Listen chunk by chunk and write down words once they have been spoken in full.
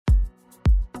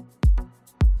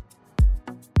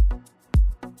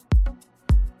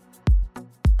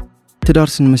ትዳር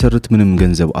ስንመሰርት ምንም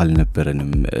ገንዘብ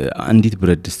አልነበረንም አንዲት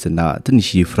ብረድስትና ትንሽ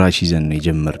ፍራሽ ይዘን ነው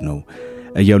የጀመርነው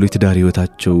እያሉ የትዳር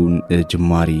ህይወታቸውን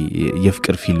ጅማሪ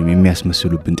የፍቅር ፊልም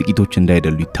የሚያስመስሉብን ጥቂቶች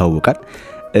እንዳይደሉ ይታወቃል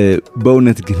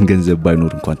በእውነት ግን ገንዘብ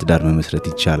ባይኖር እንኳን ትዳር መመስረት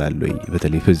ይቻላል ወይ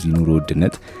በተለይ በዚህ ኑሮ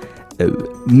ውድነት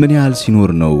ምን ያህል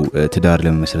ሲኖር ነው ትዳር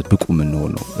ለመመስረት ብቁ ምን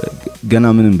ነው ገና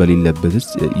ምንም በሌለበት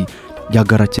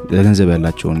ያጋራችን ለገንዘብ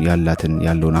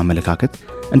ያለውን አመለካከት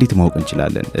እንዴት ማወቅ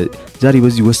እንችላለን ዛሬ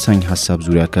በዚህ ወሳኝ ሐሳብ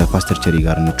ዙሪያ ከፓስተር ቸሪ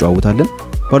ጋር እንጫወታለን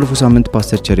ባለፈው ሳምንት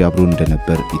ፓስተር ቸሪ አብሮ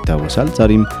እንደነበር ይታወሳል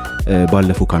ዛሬም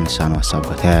ባለፈው ካነሳነው ሐሳብ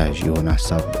ጋር ተያያዥ የሆነ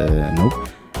ሐሳብ ነው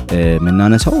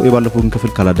መናነሳው የባለፈውን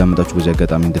ክፍል ካላዳመጣችሁ በዚህ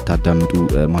አጋጣሚ እንድታዳምጡ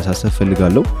ማሳሰብ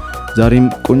ፈልጋለሁ ዛሬም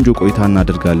ቆንጆ ቆይታ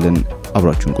እናደርጋለን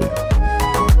አብራችሁን ቆዩ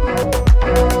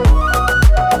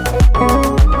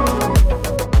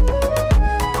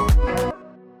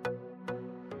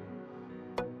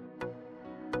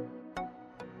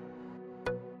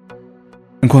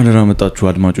እንኳን ደህና መጣችሁ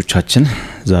አድማጮቻችን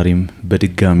ዛሬም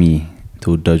በድጋሚ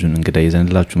ተወዳጁን እንግዳ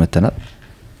ይዘንላችሁ መተናል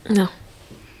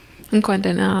እንኳን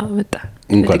ደህና መጣ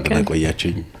እንኳን ደህና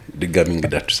ቆያችሁኝ ድጋሚ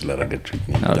እንግዳችሁ ስለራጋችሁኝ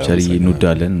ቸሪ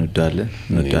እንወዳለን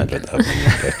በጣም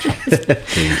እንወዳችሁ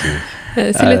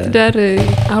ስለ ትዳር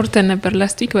አውርተን ነበር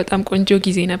ላስት ዊክ በጣም ቆንጆ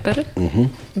ጊዜ ነበር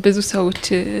ብዙ ሰዎች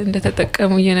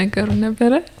እንደተጠቀሙ እየነገሩ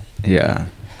ነበር ያ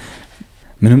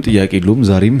ምንም ጥያቄ የለውም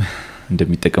ዛሬም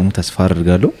እንደሚጠቀሙ ተስፋ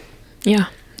አድርጋለሁ ያ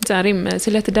ዛሬም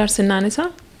ስለ ትዳር ስናነሳ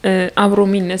አብሮ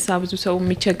የሚነሳ ብዙ ሰው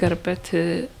የሚቸገርበት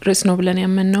ርዕስ ነው ብለን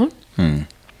ያመንነው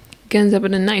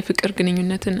ገንዘብንና የፍቅር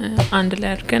ግንኙነትን አንድ ላይ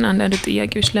አድርገን አንዳንድ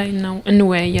ጥያቄዎች ላይ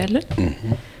እንወያያለን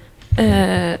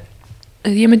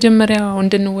የመጀመሪያው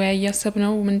እንድንወያይ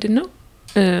ያሰብነው ምንድነው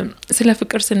ስለ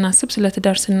ፍቅር ስናስብ ስለ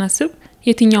ትዳር ስናስብ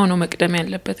የትኛው ነው መቅደም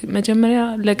ያለበት መጀመሪያ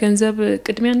ለገንዘብ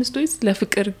ቅድሚያ እንስጥ ወይስ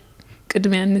ለፍቅር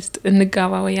ቅድሚያ እንስጥ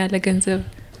እንጋባ ወይ ያለ ገንዘብ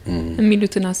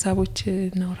የሚሉትን ሐሳቦች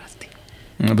እናውራስቲ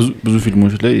ብዙ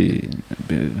ፊልሞች ላይ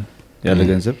ያለ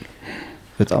ገንዘብ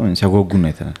በጣም ሲያጓጉና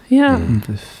አይተናል ያ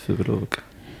ብለው በቃ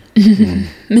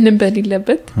ምንም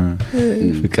በሌለበት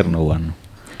ፍቅር ነው ዋናው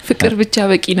ፍቅር ብቻ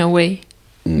በቂ ነው ወይ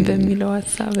በሚለው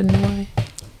ሐሳብ ነው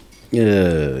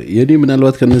የኔ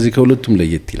ምናልባት ከነዚህ ከሁለቱም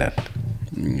ለየት ይላል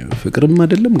ፍቅርም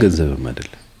አይደለም ገንዘብም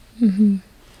አይደለም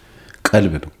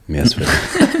ቀልብ ነው የሚያስፈልግ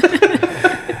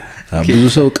ብዙ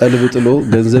ሰው ቀልብ ጥሎ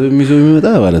ገንዘብም ይዞ የሚመጣ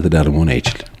ባለ ትዳር መሆን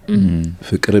አይችልም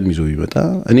ፍቅርም ይዞ ይመጣ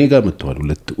እኔ ጋር መጥተዋል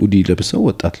ሁለት ኡዲ ለብሰው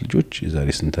ወጣት ልጆች የዛሬ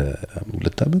ስንት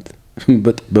ሁለት አመት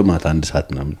በማታ አንድ ሰዓት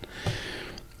ምናምን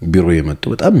ቢሮ የመጡ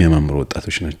በጣም የሚያማምሩ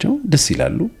ወጣቶች ናቸው ደስ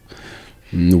ይላሉ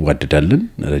እንዋደዳለን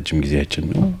ረጅም ጊዜያችን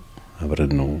ነው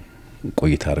አብረን ነው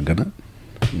ቆይታ አድርገናል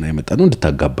እና የመጣነው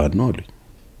እንድታጋባን ነው አሉኝ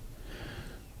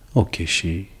ኦኬ እሺ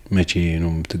መቼ ነው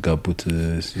የምትጋቡት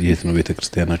የት ነው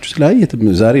ቤተክርስቲያናችሁ ስለአየትም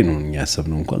ዛሬ ነው እኛ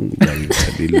ያሰብነው እንኳን ዛሬ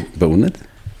ሰደል በእውነት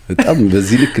በጣም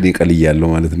በዚህ ልክ ነው ቀልያለው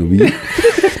ማለት ነው ብዬ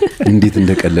እንዴት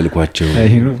እንደቀለልኳቸው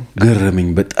ገረመኝ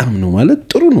በጣም ነው ማለት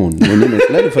ጥሩ ነው ምን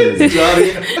መጥላል ፈልግ ዛሬ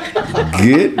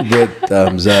ግን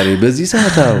በጣም ዛሬ በዚህ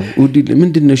ሰዓታው ኡዲ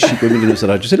ምንድነው እሺ በሚለው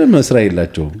ስራችሁ ስለመስራ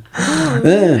የላቸው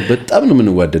በጣም ነው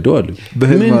የምንዋደደው አሉ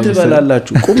ምን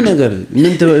ትበላላችሁ ቁም ነገር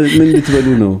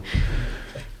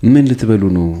ምን ልትበሉ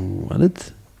ነው ማለት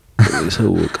ሰው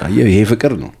በቃ ይሄ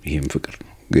ፍቅር ነው ይሄም ፍቅር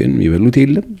ነው ግን ይበሉት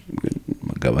የለም ግን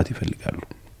መጋባት ይፈልጋሉ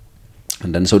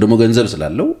አንዳንድ ሰው ደግሞ ገንዘብ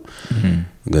ስላለው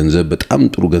ገንዘብ በጣም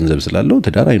ጥሩ ገንዘብ ስላለው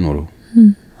ትዳር አይኖረው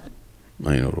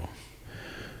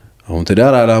አሁን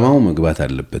ትዳር አላማው መግባት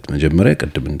አለበት መጀመሪያ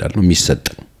ቀድም እንዳልነው የሚሰጥ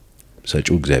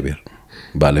ሰጪው እግዚአብሔር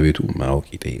ባለቤቱ ማወቅ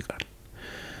ይጠይቃል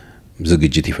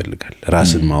ዝግጅት ይፈልጋል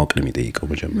ራስን ማወቅ ነው የሚጠይቀው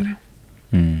መጀመሪያ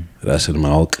ራስን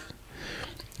ማወቅ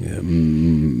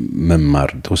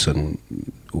መማር ተወሰኑ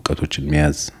ዕውቀቶችን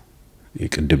መያዝ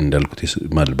የቅድም እንዳልኩት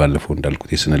ባለፈው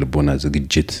እንዳልኩት የስነ ልቦና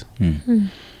ዝግጅት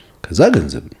ከዛ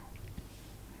ገንዘብ ነው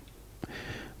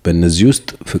በእነዚህ ውስጥ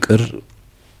ፍቅር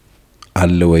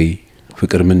አለ ወይ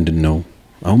ፍቅር ምንድነው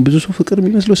አሁን ብዙ ሰው ፍቅር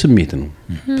የሚመስለው ስሜት ነው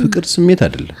ፍቅር ስሜት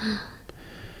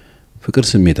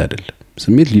አይደለም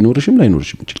ስሜት ሊኖርሽም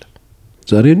ላይኖርሽም ይችላል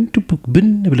ዛሬ ብን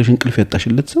ብለሽ እንቅልፍ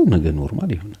ያጣሽለት ሰው ነገ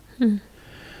ኖርማል ይሆናል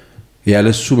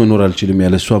ያለሱ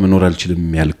መኖር አልችልም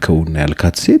ያልከውና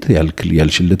ያልካት ሴት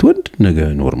ያልሽለት ወንድ ነገ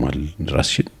ኖርማል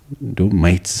ራስሽን እንደው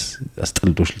ማይት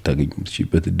አስጠልቶሽ ልታገኙ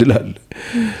ትችይበት እድል አለ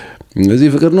ስለዚህ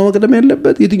ፍቅር ነው መቅደም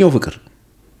ያለበት የትኛው ፍቅር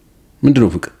ምንድነው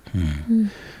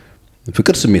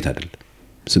ፍቅር ስሜት አይደለም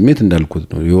ስሜት እንዳልኩት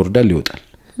ነው ይወርዳል ይወጣል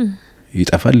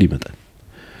ይጠፋል ይመጣል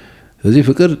ስለዚህ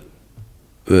ፍቅር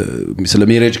ስለ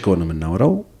ሜሬጅ ከሆነ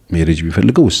የምናወራው ሜሬጅ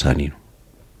ቢፈልገው ውሳኔ ነው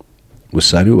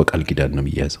ውሳኔው በቃል ኪዳን ነው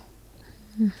የሚያዘው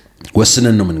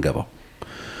ወስነን ነው የምንገባው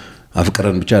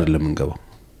አፍቅረን ብቻ አይደለም የምንገባው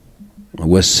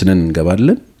ወስነን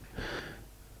እንገባለን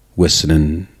ወስነን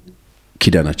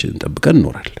ኪዳናችንን ጠብቀን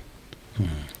እንኖራለን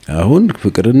አሁን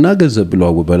ፍቅርና ገንዘብ ብለው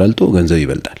አወበላልጦ ገንዘብ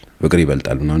ይበልጣል ፍቅር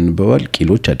ይበልጣል ምናምን በባል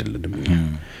ቂሎች አይደለም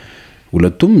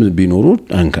ሁለቱም ቢኖሩ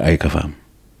አይከፋም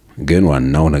ግን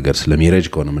ዋናው ነገር ስለሚረጅ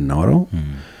ከሆነ የምናወራው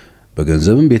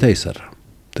በገንዘብም ቤት አይሰራም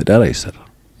ትዳር አይሰራም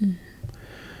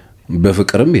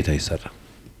በፍቅርም ቤት አይሰራም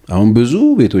አሁን ብዙ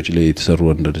ቤቶች ላይ የተሰሩ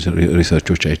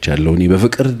ሪሰርቾች አይቻለሁ እኔ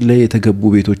በፍቅር ላይ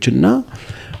የተገቡ ቤቶችና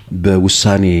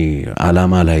በውሳኔ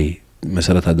አላማ ላይ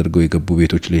መሰረት አድርገው የገቡ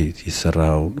ቤቶች ላይ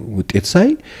የተሰራው ውጤት ሳይ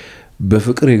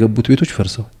በፍቅር የገቡት ቤቶች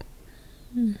ፈርሰዋል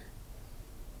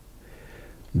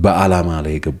በአላማ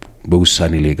ላይ የገቡ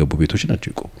በውሳኔ ላይ የገቡ ቤቶች ናቸው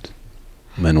የቆሙት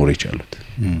መኖር የቻሉት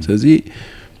ስለዚህ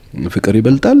ፍቅር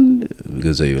ይበልጣል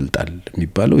ገንዘብ ይበልጣል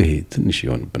የሚባለው ይሄ ትንሽ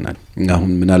ይሆንብናል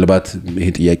አሁን ምናልባት ይሄ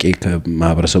ጥያቄ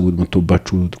ከማህበረሰቡ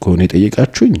መጥቶባችሁ ከሆነ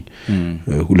የጠየቃችሁኝ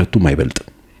ሁለቱም አይበልጥም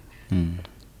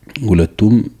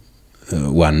ሁለቱም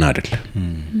ዋና አይደለም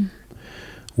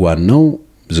ዋናው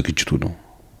ዝግጅቱ ነው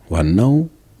ዋናው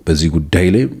በዚህ ጉዳይ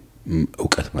ላይ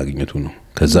ዕውቀት ማግኘቱ ነው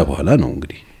ከዛ በኋላ ነው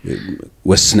እንግዲህ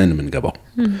ወስነን ምንገባው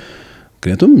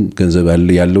ምክንያቱም ገንዘብ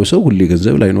ያለው ሰው ሁሌ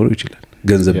ገንዘብ ላይኖረው ይችላል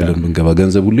ገንዘብ ብለን ምንገባ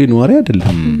ገንዘብ ሁሌ ነዋሪ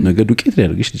አይደለም ነገ ዱቄት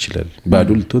ሊያደርግሽ ይችላል ባዶ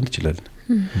ልትሆን ትችላል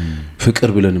ፍቅር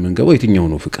ብለን ምንገባው የትኛው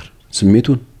ነው ፍቅር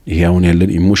ስሜቱን ይሄ አሁን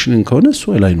ያለን ኢሞሽንን ከሆነ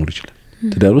እሱ ላይኖር ይችላል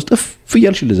ትዳር ውስጥ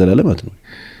ፍያልሽ ለዘላለም አትኖር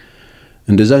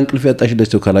እንደዛ እንቅልፍ ያጣሽ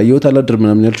ደስተው ካላየው ታላድር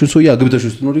ምናምን ያልሽው ሰው ያግብተሽ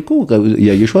ውስጥ ኖር እኮ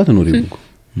ያየሽው አትኖር እኮ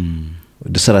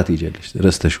ድስራት ይጀልሽ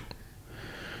ረስተሽው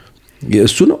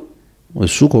የእሱ ነው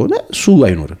እሱ ከሆነ እሱ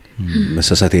አይኖርም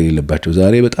መሰሳት የሌለባቸው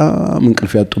ዛሬ በጣም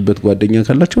እንቅልፍ ያጡበት ጓደኛ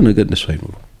ካላቸው ነገ እነሱ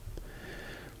አይኖሩም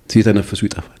ሲተነፍሱ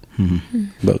ይጠፋል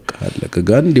በቃ አለቀ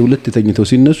ጋር እንደ ሁለት ተኝተው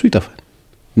ሲነሱ ይጠፋል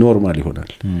ኖርማል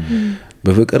ይሆናል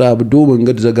በፍቅር አብዶ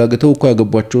መንገድ ዘጋግተው እኮ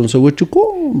ያገቧቸውን ሰዎች እኮ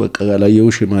በቃ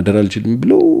ያላየውሽ ማደር አልችልም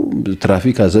ብለው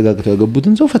ትራፊክ አዘጋግተው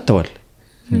ያገቡትን ሰው ፈተዋል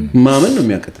ማመን ነው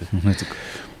የሚያቀተው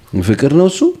ፍቅር ነው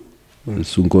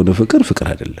እሱን ከሆነ ፍቅር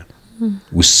አይደለም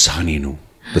ውሳኔ ነው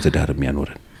በትዳር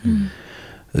የሚያኖረን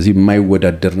እዚህ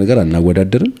የማይወዳደር ነገር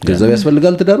አናወዳደርን ገንዘብ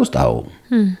ያስፈልጋል ትዳር ውስጥ አዎ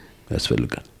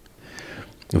ያስፈልጋል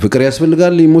ፍቅር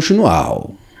ያስፈልጋል ኢሞሽኑ አዎ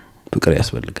ፍቅር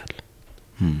ያስፈልጋል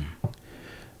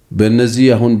በእነዚህ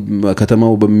አሁን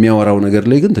ከተማው በሚያወራው ነገር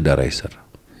ላይ ግን ትዳር አይሰራ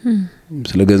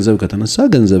ስለ ገንዘብ ከተነሳ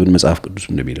ገንዘብን መጽሐፍ ቅዱስ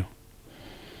እንደሚለው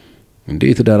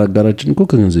እንዴ ትዳር አጋራችን እኮ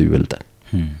ከገንዘብ ይበልጣል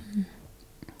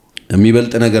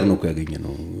የሚበልጥ ነገር ነው እኮ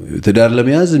ያገኘነው ትዳር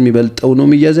ለመያዝ የሚበልጠው ነው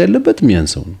የሚያዝ ያለበት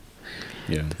የሚያንሰው ነው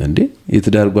እንዴ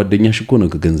የትዳር ጓደኛሽ እኮ ነው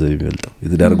ከገንዘብ የሚበልጠው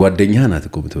የትዳር ጓደኛ ናት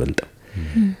እኮ የምትበልጠው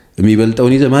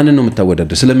የሚበልጠውን ይዘ ማንን ነው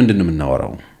የምታወዳደር ስለምንድን ነው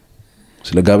የምናወራው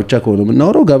ስለ ጋብቻ ከሆነ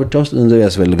የምናወራው ጋብቻ ውስጥ ገንዘብ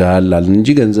ያስፈልጋል አልን እንጂ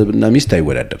ገንዘብና ሚስት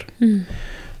አይወዳደር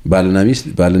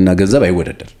ባልና ገንዘብ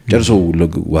አይወዳደር ጨርሶ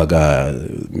ዋጋ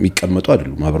የሚቀመጡ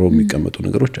አይደሉም አብረው የሚቀመጡ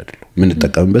ነገሮች አይደሉም ምን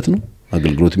ተጠቀምበት ነው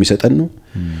አገልግሎት የሚሰጠን ነው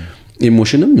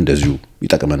ኢሞሽንም እንደዚሁ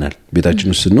ይጠቅመናል ቤታችን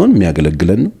ውስጥ ስንሆን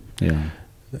የሚያገለግለን ነው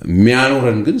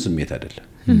የሚያኖረን ግን ስሜት አይደለም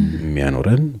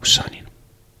የሚያኖረን ውሳኔ ነው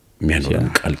የሚያኖረን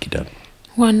ቃል ኪዳን ነው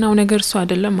ዋናው ነገር እሱ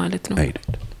አይደለም ማለት ነው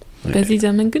አይደለም በዚህ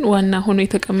ዘመን ግን ዋና ሆኖ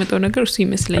የተቀመጠው ነገር እሱ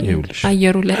ይመስለኛል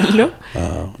አየሩ ላይ ያለው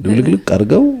ድብልቅልቅ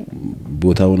አርገው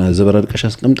ቦታውን አዘበራርቀሽ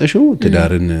አስቀምጠሽው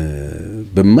ትዳርን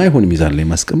በማይሆን ሚዛን ላይ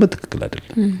ማስቀመጥ ትክክል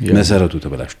አይደለም መሰረቱ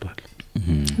ተበላሽቷል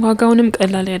ዋጋውንም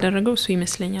ቀላል ያደረገው እሱ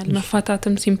ይመስለኛል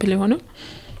መፋታትም ሲምፕል የሆነው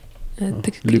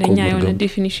ትክክለኛ የሆነ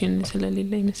ዴፊኒሽን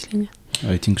ስለሌለ ይመስለኛል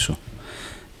አይ ቲንክ ሶ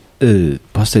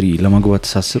ፓስተሪ ለማግባት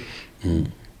ሳስብ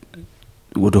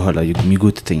ወደ ኋላ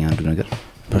የሚጎትተኛ አንዱ ነገር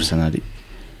ፐርሰናሊ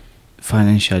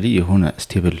ፋይናንሻሊ የሆነ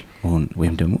ስቴብል መሆን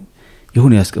ወይም ደግሞ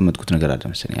የሆነ ያስቀመጥኩት ነገር አለ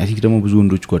መሰለኝ አይ ቲንክ ደግሞ ብዙ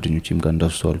ወንዶች ጓደኞቼም ጋር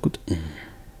እንዳስተዋልኩት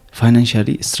ፋይናንሻሊ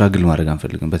ስትራግል ማድረግ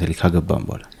አንፈልግም በተለይ ካገባን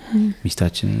በኋላ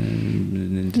ሚስታችን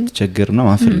እንድትቸገርና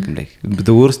ማንፈልግም ላይ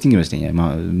the worst thing ይመስለኛል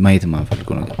ማየት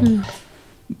ማንፈልገው ነገር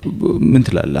ምን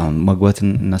ትላለህ አሁን ማግባትን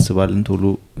እናስባለን ቶሎ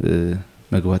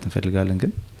መግባት እንፈልጋለን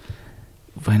ግን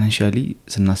ፋይናንሻሊ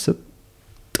ስናስብ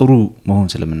ጥሩ መሆን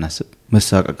ስለምናስብ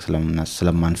መሳቀቅ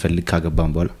ስለማንፈልግ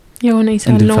ካገባን በኋላ የሆነ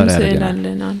ይሳለው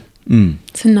ስለላልና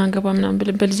ስናገባ ምናምን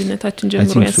ብለን በልጅነታችን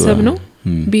ጀምሮ ያሰብነው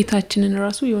ቤታችንን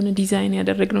ራሱ የሆነ ዲዛይን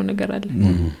ያደረግነው ነገር አለ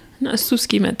እና እሱ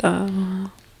እስኪመጣ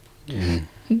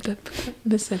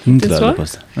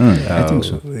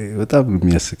በጣም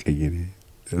የሚያስቀኝ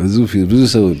ብዙ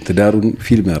ሰው ትዳሩን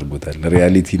ፊልም ያርጎታል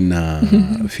ሪያሊቲና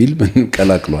ፊልም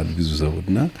ቀላቅሏል ብዙ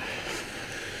ሰውና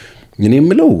እኔ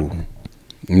የምለው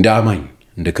እንደ አማኝ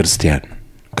እንደ ክርስቲያን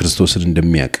ክርስቶስን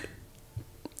እንደሚያውቅ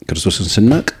ክርስቶስን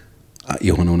ስናቅ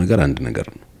የሆነው ነገር አንድ ነገር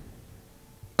ነው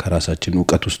ከራሳችን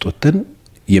ዕውቀት ውስጥ ወጥተን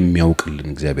የሚያውቅልን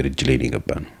እግዚአብሔር እጅ ላይ የገባ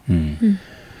ነው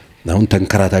አሁን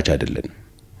ተንከራታች አይደለም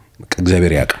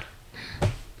እግዚአብሔር ያውቃል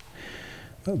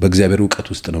በእግዚአብሔር ዕውቀት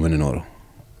ውስጥ ነው የምንኖረው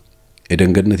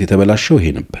የደንገነት የተበላሸው ይሄ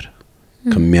ነበር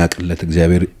ከሚያቅለት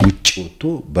እግዚአብሔር ውጪ ወጥቶ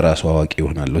በራሱ አዋቂ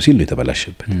ይሆናል ሲል ነው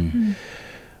የተበላሸበት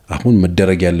አሁን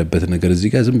መደረግ ያለበት ነገር እዚህ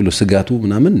ጋር ዝም ብሎ ስጋቱ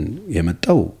ምናምን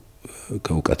የመጣው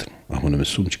ከውቀት ነው አሁንም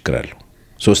እሱም ችግር አለው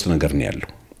ሶስት ነገር ነው ያለው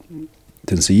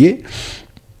ትንስዬ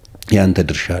ያንተ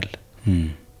ድርሻ አለ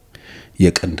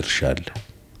የቀን ድርሻ አለ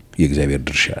የእግዚአብሔር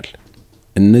ድርሻ አለ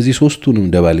እነዚህ ሶስቱንም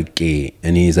ደባልቄ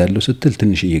እኔ ይዛለሁ ስትል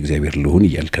ትንሽ የእግዚአብሔር ልሁን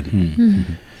ይያልከን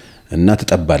እና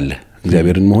ተጠባለህ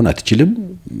እግዚአብሔርን መሆን አትችልም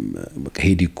በቃ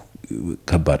ሄዲ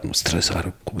ከባድ ነው ስትረስ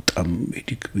አረኩ በጣም ሄዲ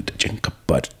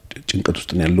ከባድ ጭንቀት ውስጥ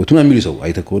ነው ያለው ተማም ይሉ ሰው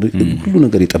አይተከው ሁሉ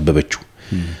ነገር የጠበበችው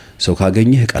ሰው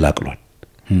ካገኘህ ቀላቅሏል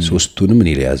ሶስቱንም እኔ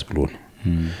ለያዝ ብሎ ነው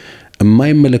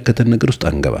የማይመለከተን ነገር ውስጥ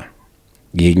አንገባ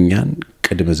የኛን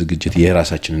ቅድመ ዝግጅት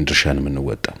የራሳችንን ድርሻ ነው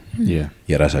የምንወጣው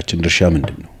የራሳችን ድርሻ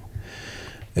ምንድነው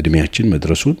እድሜያችን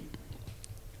መድረሱን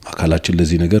አካላችን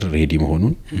ለዚህ ነገር ሬዲ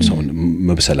መሆኑን ሰው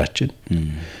መብሰላችን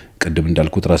ቅድም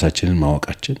እንዳልኩት ራሳችንን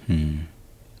ማወቃችን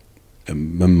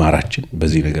መማራችን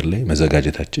በዚህ ነገር ላይ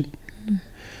መዘጋጀታችን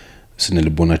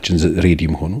ስነልቦናችን ሬዲ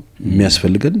መሆኑ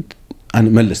የሚያስፈልገን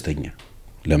መለስተኛ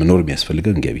ለመኖር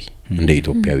የሚያስፈልገን ገቢ እንደ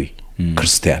ኢትዮጵያዊ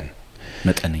ክርስቲያን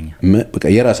መጠነኛ በቃ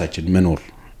የራሳችን መኖር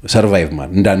ሰርቫይቭ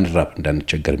ማለት እንዳንራብ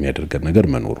እንዳንቸገር የሚያደርገን ነገር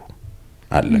መኖሩ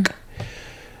አለቀ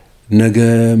ነገ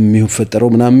የሚፈጠረው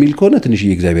ምናምን ሚል ከሆነ ትንሽ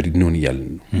የእግዚአብሔር ይኖን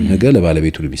ይያልን ነገ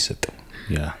ለባለቤቱ የሚሰጠው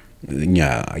እኛ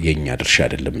የኛ ድርሻ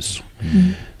አይደለም እሱ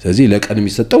ስለዚህ ለቀን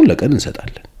የሚሰጠው ለቀን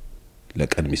እንሰጣለን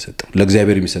ለቀን የሚሰጠው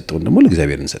ለእግዚአብሔር የሚሰጠው ደግሞ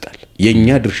ለእግዚአብሔር እንሰጣለን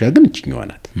የኛ ድርሻ ግን እቺኛዋ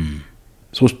ናት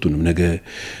ሶስቱንም ነገ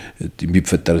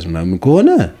ቢፈጠርስ ምናምን ከሆነ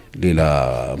ሌላ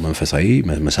መንፈሳዊ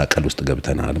መሳቀል ውስጥ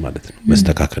ገብተናል ማለት ነው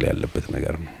መስተካከል ያለበት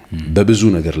ነገር ነው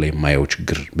በብዙ ነገር ላይ የማየው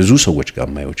ችግር ብዙ ሰዎች ጋር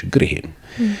የማየው ችግር ይሄ ነው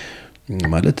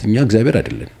ማለት እኛ እግዚአብሔር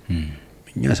አይደለም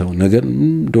እኛ ሰው ነገር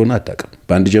እንደሆነ አጣቀም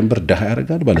በአንድ ጀንበር ደሃ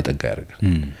ያረጋል ባለጠጋ ያረጋል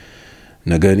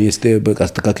ነገ እኔ በቃ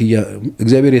አስተካክያ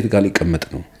እግዚአብሔር የት ጋር ሊቀመጥ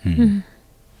ነው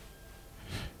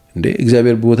እንዴ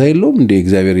እግዚአብሔር ቦታ የለውም እንዴ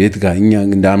እግዚአብሔር የት ጋር እኛ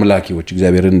እንደ አምላኪዎች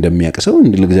እግዚአብሔርን እንደሚያቀሰው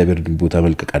እንደ ለእግዚአብሔር ቦታ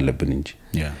መልቀቅ አለብን እንጂ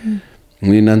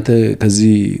እናንተ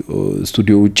ከዚህ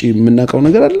ስቱዲዮ ውጪ የምናቀው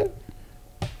ነገር አለ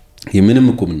የምንም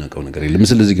እኮ የምናቀው ነገር የለም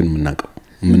ስለዚህ ግን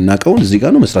የምናቀው እዚህ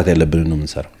ጋር ነው መስራት ያለብን ነው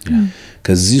የምንሰራው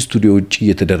ከዚህ ስቱዲዮ ውጪ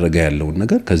እየተደረገ ያለው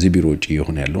ነገር ከዚህ ቢሮ ውጪ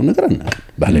የሆነ ያለው ነገር አናውቅም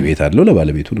ባለቤት አለው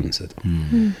ለባለቤቱ ነው የምንሰጠው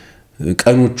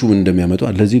ቀኖቹ እንደሚያመጡ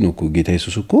ለዚህ ነው እኮ ጌታ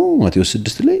ኢየሱስ እኮ ማቴዎስ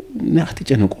 6 ላይ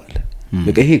አትጨነቁ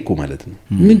በቃ ይሄ እኮ ማለት ነው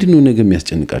ምንድነው ነገ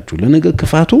የሚያስጨንቃችሁ ለነገ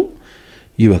ክፋቱ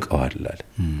ይበቃዋል አለ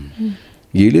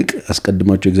ይልቅ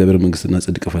አስቀድማችሁ እግዚአብሔር መንግስትና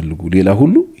ጽድቅ ፈልጉ ሌላ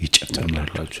ሁሉ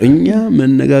ይጨመርላችሁ እኛ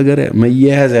መነጋገሪያ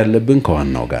መያያዝ ያለብን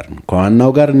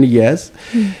ከዋናው ጋር እንያያዝ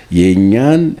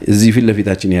የኛን እዚህ ፊት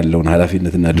ለፊታችን ያለውን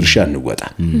ኃላፊነትና ድርሻ እንወጣ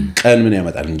ቀን ምን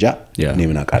ያመጣል እንጃ እኔ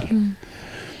ምን አውቃለሁ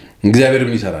እግዚአብሔር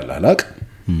ምን ይሰራል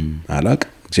አላቅ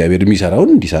እግዚአብሔር የሚሰራውን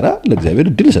እንዲሰራ ለእግዚአብሔር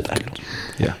እድል ይሰጣል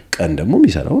ቀን ደግሞ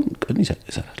የሚሰራውን ቀን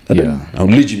ይሰራል አይደል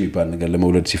አሁን ልጅ የሚባል ነገር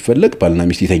ለመውለድ ሲፈለግ ባልና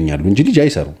ሚስት ይተኛሉ እንጂ ልጅ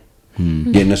አይሰሩ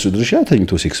የነሱ ድርሻ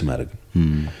ተኝቶ ሴክስ ማድረግ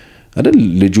አይደል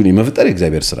ልጁን የመፍጠር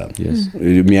የእግዚአብሔር ስራ ነው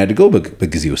የሚያድገው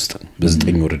በጊዜ ውስጥ ነው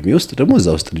በ9 ወር እድሜ ውስጥ ደግሞ እዛ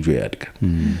ውስጥ ልጁ ያድጋል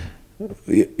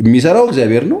የሚሰራው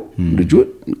እግዚአብሔር ነው ልጁ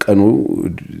ቀኑ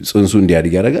ጽንሱ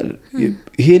እንዲያድግ ያደርጋል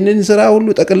ይሄንን ስራ ሁሉ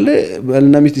ጠቅልለ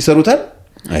ባልና ሚስት ይሰሩታል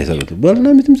አይሰሩትም ባልና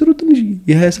ሚስትም ይሰሩት ትንሽ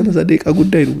የ20-30 ደቂቃ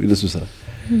ጉዳይ ነው የነሱ ስራ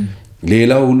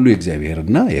ሌላው ሁሉ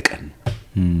የእግዚአብሔርና የቀን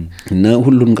እና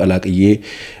ሁሉን ቀላቅዬ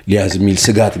ሊያዝ ሚል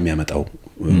ስጋት የሚያመጣው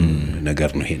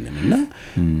ነገር ነው ይሄንና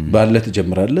ባለ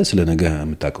ተጀምራለ ስለ ነገ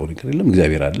የምታቀው ነገር የለም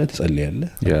እግዚአብሔር አለ ተጸልያለ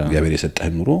እግዚአብሔር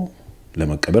የሰጠህን ኑሮ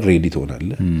ለመቀበል ሬዲ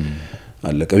ትሆናለህ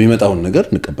አለቀ የሚመጣውን ነገር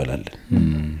እንቀበላለን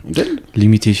እንዴ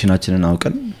ሊሚቴሽናችንን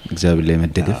አውቀን እግዚአብሔር ላይ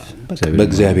መደገፍ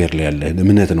በእግዚአብሔር ላይ ያለህን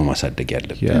እምነት ነው ማሳደግ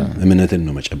ያለብህ እምነትን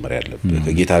ነው መጨመር ያለብህ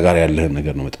ከጌታ ጋር ያለህን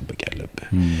ነገር ነው መጠበቅ ያለብህ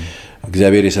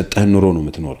እግዚአብሔር የሰጠህን ኑሮ ነው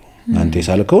የምትኖረው አንተ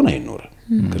የሳልከውን አይኖርም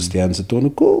ክርስቲያን ስትሆን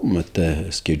እኮ መተ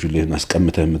ስኬጁልን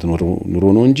አስቀምተህ የምትኖረው ኑሮ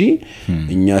ነው እንጂ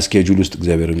እኛ ስኬጁል ውስጥ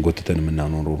እግዚአብሔርን ጎትተን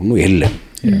የምናኖረው ነው የለም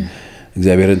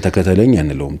እግዚአብሔርን ተከተለኝ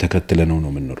አንለውም ተከትለነው ነው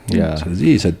የምንኖረው ስለዚህ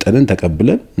የሰጠንን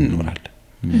ተቀብለን እንኖራለን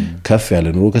ከፍ ያለ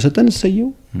ኑሮ ከሰጠን እሰየው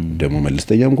ደግሞ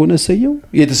መልስተኛም ከሆነ እሰየው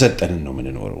የተሰጠንን ነው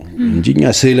የምንኖረው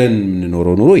እንጂኛ ስለን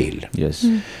የምንኖረው ኑሮ የለም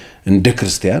እንደ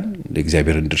ክርስቲያን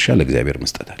ለእግዚአብሔርን ድርሻ ለእግዚአብሔር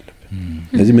መስጠት አለብን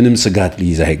ስለዚህ ምንም ስጋት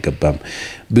ሊይዝ አይገባም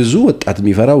ብዙ ወጣት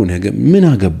የሚፈራው ነገ ምን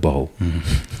አገባው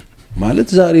ማለት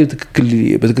ዛሬ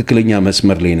በትክክለኛ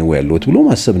መስመር ላይ ነው ያለው ብሎ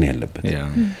ማሰብ ነው ያለበት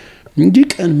እንጂ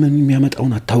ቀን ምን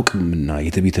የሚያመጣውን አታውቅምና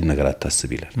የተቤትን ነገር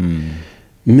አታስብ ይላል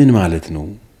ምን ማለት ነው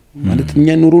ማለት እኛ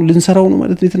ኑሮ ልንሰራው ነው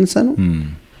ማለት የተነሳ ነው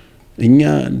እኛ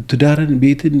ትዳርን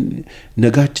ቤትን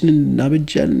ነጋችንን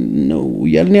እናበጃለን ነው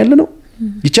ያልን ያለ ነው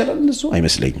ይቻላል እንደሱ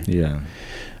አይመስለኝም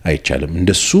አይቻልም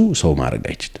እንደሱ ሰው ማድረግ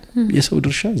አይችልም የሰው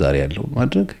ድርሻ ዛሬ ያለው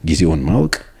ማድረግ ጊዜውን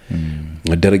ማወቅ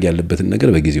መደረግ ያለበትን ነገር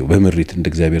በጊዜው በመሪት እንደ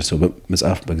እግዚአብሔር ሰው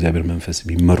በመጽሐፍ በእግዚአብሔር መንፈስ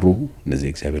ቢመሩ እነዚህ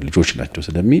እግዚአብሔር ልጆች ናቸው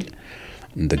ስለሚል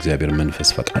እንደ እግዚአብሔር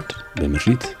መንፈስ ፈቃድ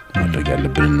በመሪት ማድረግ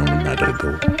ያለብንን ነው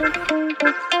የምናደርገው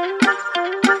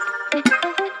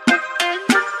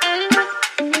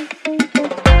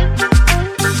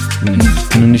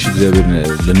ትንሽ እግዚአብሔር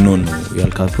ለነውን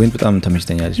ያልካት ፖይንት በጣም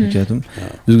ተመችተኛለች ምክንያቱም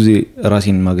ብዙ ጊዜ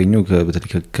ራሴን ማገኘው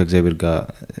ከእግዚአብሔር ጋር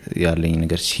ያለኝ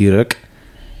ነገር ሲረቅ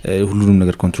ሁሉንም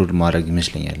ነገር ኮንትሮል ማድረግ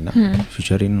ይመስለኛልና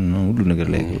ፊቸሪን ነው ሁሉ ነገር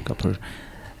ላይ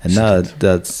እና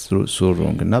that's so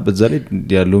wrong እና በዛ ላይ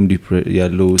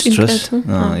ያለው ስትረስ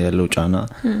ያለው ጫና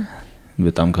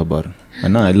በጣም ከባድ ነው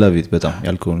እና I love it በጣም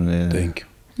ያልከው thank you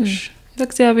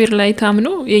በእግዚአብሔር ላይ ታምኖ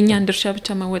የኛን ድርሻ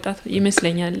ብቻ ማወጣት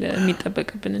ይመስለኛል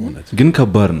የሚጠበቅብን ግን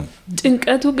ከባድ ነው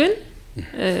ጭንቀቱ ግን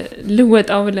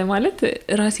ልወጣው ለማለት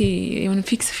ራሴ የሆነ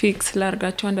ፊክስ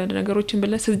ላርጋቸው አንዳንድ ነገሮችን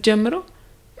ብለ ስትጀምረው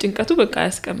ጭንቀቱ በቃ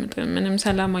ያስቀምጥም ምንም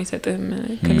ሰላም አይሰጥም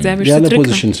ከእግዚአብሔር ስትርቅ ያለ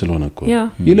ፖዚሽን ስለሆነ እኮ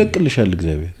ይለቅልሻል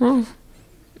እግዚአብሔር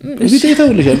እዚህ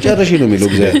ተይተውልሻል ጨርሼ ነው የሚለው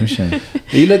እግዚአብሔር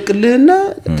ይለቅልህና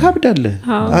ታብዳለህ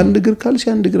አንድ እግር ካልሲ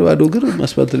አንድ እግር ባዶ እግር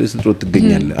ማስፋልት ላይ ስትሮጥ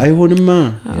ትገኛለህ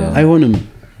አይሆንም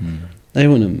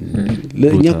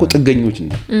ለኛ እኮ ጥገኞች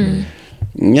ነን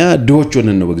እኛ ድሆች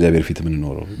ሆነን ነው በእግዚአብሔር ፊት ምን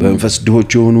ኖረው በመንፈስ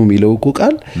ድሆች ሆኑ የሚለው እኮ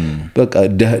ቃል በቃ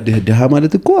ድሃ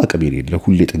ማለት እኮ አቅም የሌለው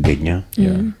ሁሌ ጥገኛ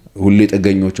ሁሌ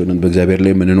ጥገኞች ሆነን በእግዚአብሔር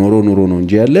ላይ ምን ኑሮ ነው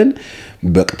እንጂ ያለን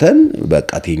በቅተን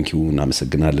በቃ ቴንኪው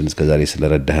እናመሰግናለን እስከዛሬ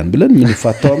ስለረዳህን ብለን ምን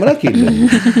ፋታው አምላክ የለም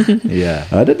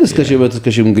አይደል እስከ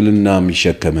ሽምግልና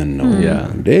የሚሸከመን ነው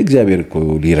እንደ እግዚአብሔር እኮ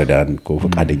ሊረዳን እኮ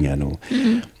ፈቃደኛ ነው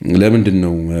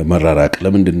ለምንድነው መራራቅ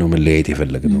ለምንድነው መለያየት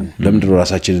የፈለግነው ለምንድነው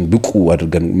ራሳችንን ብቁ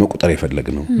አድርገን መቁጠር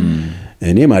የፈለግነው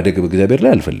እኔ ማደግ በእግዚአብሔር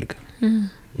ላይ አልፈልግም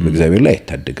በእግዚአብሔር ላይ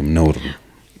አይታደግም ነውር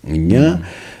እኛ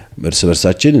እርስ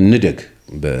በርሳችን እንደግ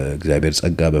በእግዚአብሔር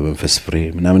ጸጋ በመንፈስ ፍሬ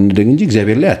ምናምን እንደግ እንጂ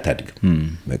እግዚአብሔር ላይ አታድግም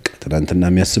በቃ ትናንትና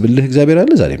የሚያስብልህ እግዚአብሔር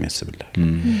አለ ዛሬ የሚያስብልህ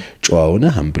ጨዋውና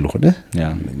humble ሆነ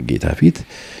ጌታ ፊት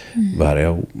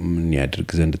ባሪያው ምን ያድርግ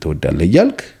ዘንድ ተወዳለህ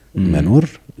ይያልክ መኖር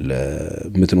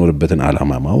ለምትኖርበትን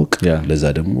ዓላማ ማወቅ ለዛ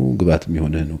ደግሞ ግባት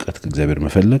የሚሆነን ዕውቀት ከእግዚአብሔር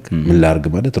መፈለግ ምን ላርግ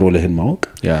ማለት ሮልህን ማወቅ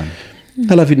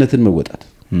ኃላፊነትን መወጣት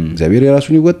እግዚአብሔር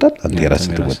የራሱን ይወጣል አንተ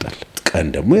የራስህን ትወጣል ቀን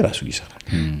ደግሞ የራሱን ይሰራል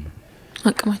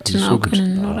አቅማችንን አውቀን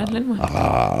እንኖራለን ማለት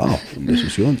ነው እንደሱ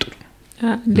ሲሆን ጥሩ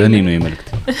ለኔ ነው የመልክት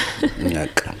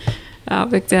ያቃ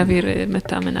በእግዚአብሔር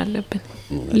መታመን አለብን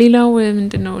ሌላው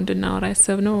ምንድነው እንድናወራ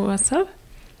ያሰብነው ሐሳብ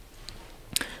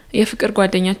የፍቅር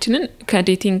ጓደኛችንን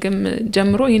ከዴቲንግም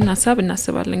ጀምሮ ይሄን ሐሳብ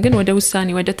እናስባለን ግን ወደ ውሳኔ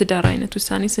ወደ ትዳር አይነት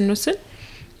ውሳኔ ስንወስን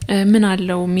ምን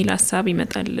አለው የሚል ሐሳብ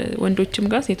ይመጣል ወንዶችም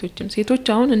ጋር ሴቶች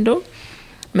አሁን እንደው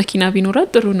መኪና ቢኖራት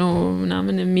ጥሩ ነው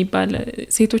ምናምን የሚባል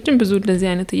ሴቶችን ብዙ እንደዚህ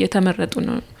አይነት እየተመረጡ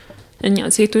ነው እኛ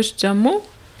ሴቶች ደግሞ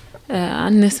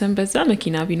አነሰን በዛ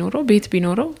መኪና ቢኖረው ቤት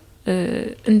ቢኖረው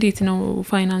እንዴት ነው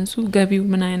ፋይናንሱ ገቢው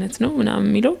ምን አይነት ነው ምናምን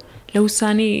የሚለው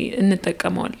ለውሳኔ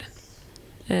እንጠቀመዋለን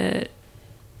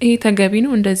ይሄ ተገቢ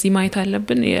ነው እንደዚህ ማየት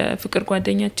አለብን የፍቅር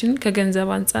ጓደኛችን ከገንዘብ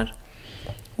አንፃር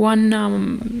ዋና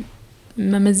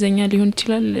መመዘኛ ሊሆን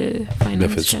ይችላል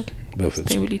ፋይናንሻል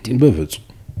ስቴቢሊቲ በፍጹም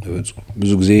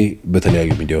ብዙ ጊዜ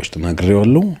በተለያዩ ሚዲያዎች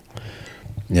ተናግሬዋለሁ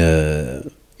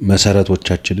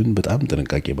መሰረቶቻችንን በጣም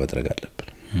ጥንቃቄ ማድረግ አለብን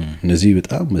እነዚህ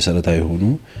በጣም መሰረታዊ ሆኑ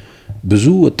ብዙ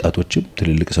ወጣቶችም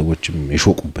ትልልቅ ሰዎችም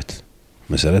የሾቁበት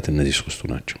መሰረት እነዚህ ሶስቱ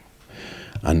ናቸው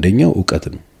አንደኛው ዕውቀት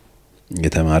ነው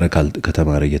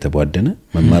ከተማረ እየተቧደነ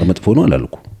መማር መጥፎ ነው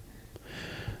አላልኩ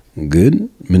ግን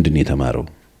ምንድነው የተማረው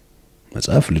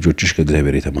መጽሐፍ ልጆችሽ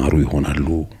ከእግዚአብሔር የተማሩ ይሆናሉ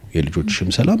የልጆችሽም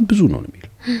ሰላም ብዙ ነው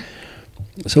የሚለው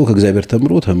ሰው ከእግዚአብሔር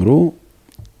ተምሮ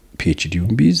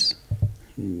PhDውን ቢዝ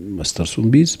ማስተርሱን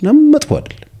ቢዝ ምናምን መጥፎ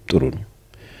አይደለም ጥሩ ነው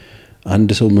አንድ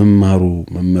ሰው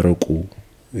መመረቁ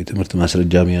የትምህርት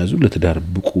ማስረጃ መያዙ ለትዳር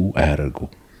ብቁ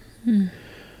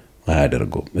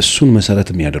አያደርገው እሱን መሰረት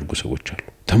የሚያደርጉ ሰዎች አሉ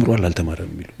ተምሯል አልተማረም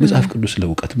የሚሉ መጽሐፍ ቅዱስ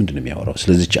ለዕውቀት ምንድነው የሚያወራው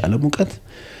ስለዚህ ዓለም ዕውቀት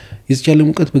የዚህ ዓለም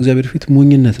ዕውቀት በእግዚአብሔር ፊት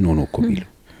ሞኝነት ነው እኮ የሚለው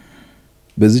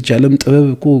በዚህ ዓለም ጥበብ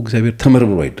እኮ እግዚአብሔር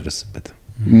ተመርምሮ አይደረስበትም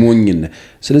ሞኝነት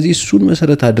ስለዚህ እሱን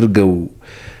መሰረት አድርገው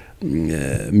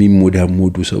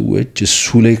የሚሞዳሞዱ ሰዎች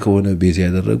እሱ ላይ ከሆነ ቤዝ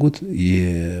ያደረጉት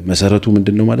የመሰረቱ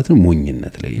ምንድነው ማለት ነው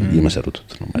ሞኝነት ላይ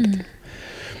የመሰረቱት ነው ማለት ነው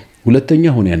ሁለተኛ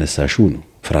ሆነ ያነሳሽው ነው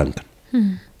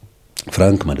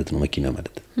ፍራንክ ማለት ነው መኪና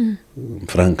ማለት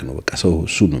ፍራንክ ነው በቃ ሰው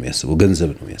እሱ ነው የሚያስበው ገንዘብ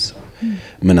ነው የሚያስበው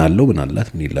ምን አለው ምን አላት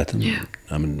ምን ይላትም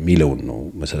አምን ሚለው ነው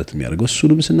መሰረት የሚያደርገው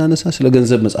እሱንም ስናነሳ ስለ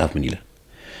ገንዘብ መጽሐፍ ምን ይላል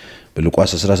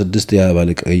በሉቃስ 16 ያ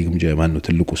ባለቀይ ግምጃ ማን ነው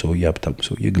ትልቁ ሰው ያብታም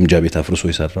ሰው የግምጃ ቤት አፍርሶ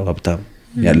ይሰራው ሀብታም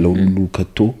ያለው ሁሉ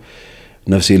ከቶ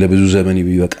ነፍሴ ለብዙ ዘመን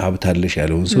ይበቃ ሀብታለሽ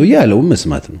ያለውን ሰው ያለውን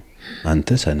መስማት ነው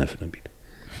አንተ ሰነፍ ነው ቢል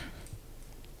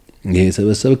ይሄ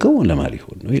ሰበሰብከው ለማን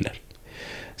ሊሆን ነው ይላል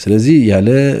ስለዚህ ያለ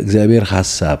እግዚአብሔር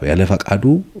ሐሳብ ያለ ፈቃዱ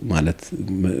ማለት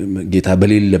ጌታ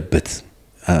በሌለበት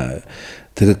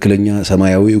ትክክለኛ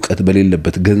ሰማያዊ ዕውቀት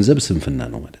በሌለበት ገንዘብ ስንፍና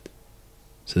ነው ማለት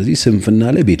ስለዚህ ስንፍና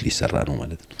ላይ ቤት ሊሰራ ነው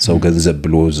ማለት ነው ሰው ገንዘብ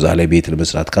ብሎ እዛ ላይ ቤት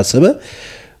ለመስራት ካሰበ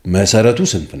መሰረቱ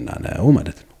ስንፍና ነው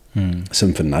ማለት ነው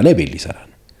ስንፍና ላይ ቤት ሊሰራ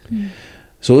ነው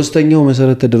ሶስተኛው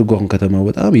መሰረት ተደርጎ አሁን ከተማው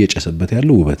በጣም እየጨሰበት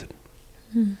ያለው ውበት ነው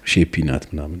ሼፒናት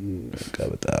ምናምን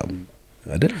በጣም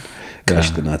አይደል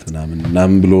ካሽትናት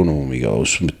ምናምን ብሎ ነው የሚጋው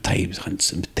እሱ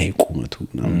ብታይ ቁመቱ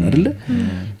ምናምን አይደል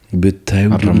ብታዩ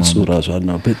ድምፁ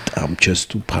ራሷና በጣም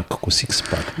ቸስቱ ፓክ ኮ 6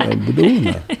 ፓክ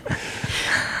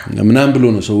ምናምን ብሎ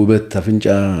ነው ሰው ውበት አፍንጫ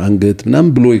አንገት ምናምን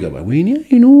ብሎ ይገባል ወይኔ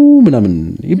አይኑ ምናምን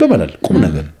ይባባላል ቁም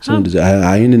ነገር ሰው እንደዚህ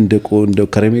አይን እንደ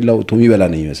ከረሜላ ወጥቶ የሚበላ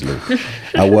ነው ይመስለው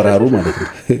አወራሩ ማለት ነው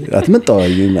አትመጣው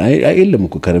አይልም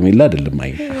እኮ ከረሜላ አይደለም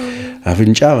አይን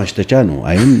አፍንጫ ማሽተቻ ነው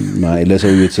አይን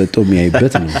ለሰው የተሰጠው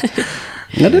የሚያይበት ነው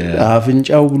አይደል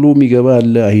አፍንጫው ብሎ የሚገባ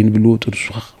አለ አይን ብሎ ጥርሷ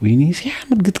ወይኔ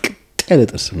ሲያምር ግጥቅጥ ያለ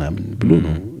ጥርስ ምናምን ብሎ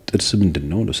ነው ጥርስ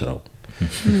ምንድነው ነው ስራው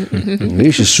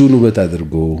እሺ እሱን ውበት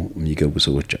አድርጎ የሚገቡ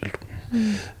ሰዎች አሉ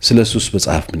ስለሱስ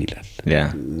መጽሐፍ ምን ይላል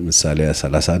ምሳሌ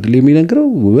 31 ላይ የሚነግረው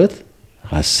ውበት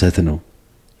ሐሰት ነው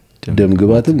ደም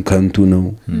ግባትም ከንቱ ነው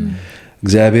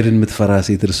እግዚአብሔርን የምትፈራ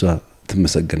ሴት እርሷ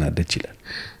ትመሰገናለች ይላል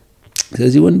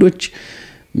ስለዚህ ወንዶች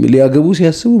ሊያገቡ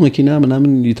ሲያስቡ መኪና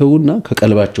ምናምን ይተውና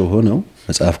ከቀልባቸው ሆነው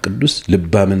መጽሐፍ ቅዱስ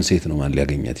ልባምን ሴት ነው ማን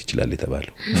ሊያገኛት ይችላል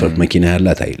የተባለው መኪና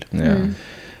ያላት አይልም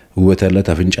ውበት ያላት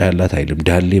አፍንጫ ያላት አይልም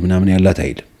ዳሌ ምናምን ያላት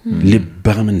አይልም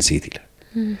ልባምን ሴት ይላል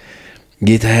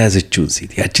ጌታ ያዘችውን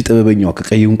ሴት ያቺ ጥበበኛው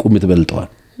ከቀይ እንቁ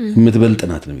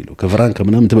የምትበልጥናት ነው የሚለው ከፍራንክ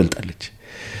ምናምን ትበልጣለች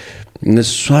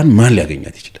እሷን ማን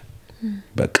ሊያገኛት ይችላል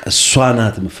በቃ እሷ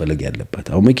ናት መፈለግ ያለባት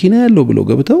አሁን መኪና ያለው ብለው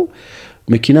ገብተው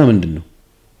መኪና ምንድነው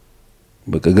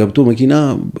በቃ ገብቶ መኪና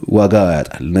ዋጋ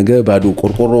ያጣል ነገ ባዶ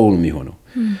ቆርቆሮ ነው የሚሆነው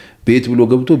ቤት ብሎ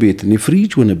ገብቶ ቤት ነው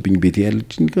ፍሪጅ ሆነብኝ ቤት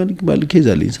ያለችኝ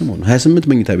ባልከዛለኝ ሰሞን 28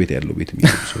 መኝታ ቤት ያለው ቤት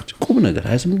የሚሰጥ ቁም ነገር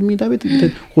 28 መኝታ ቤት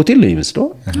ሆቴል ነው የሚመስለው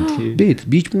ቤት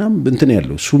ቢች ምናምን እንትን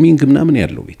ያለው ሱሚንግ ምናምን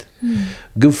ያለው ቤት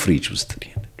ግን ፍሪጅ ውስጥ ነው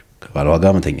ያለው ከባለ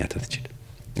ዋጋ መተኛት አትችልም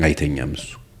አይተኛም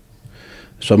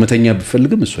እሷ መተኛ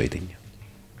ቢፈልግም እሷ አይተኛ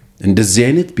እንደዚህ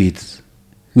አይነት ቤት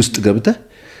ውስጥ ገብተህ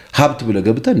ሀብት ብለ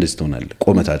ገብተህ እንደዚህ ትሆናለህ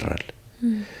ቆመት አድራለህ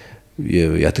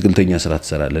ያትክልተኛ ስራ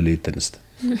ትሰራለህ ለሌት ተነስተ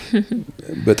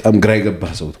በጣም ግራ ይገባ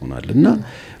ሰው ትሆናለህና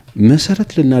መሰረት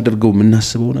ልናደርገው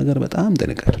የምናስበው ነገር በጣም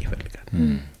ጥንቃቄ ይፈልጋል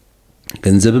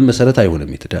ገንዘብን መሰረት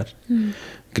አይሆንም የትዳር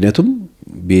ምክንያቱም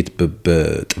ቤት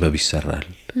በጥበብ ይሰራል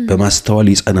በማስተዋል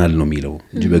ይጸናል ነው የሚለው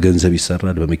እንጂ በገንዘብ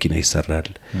ይሰራል በመኪና ይሰራል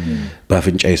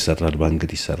በአፍንጫ ይሰራል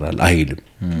በአንገት ይሰራል አይልም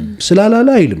ስላላላ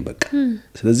አይልም በቃ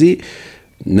ስለዚህ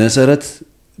መሰረት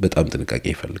በጣም ጥንቃቄ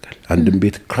ይፈልጋል አንድም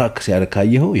ቤት ክራክ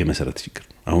ሲያረካየው የመሰረት ችግር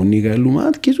አሁን ይጋሉ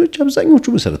ማለት ኬዞች አብዛኞቹ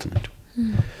መሰረት ናቸው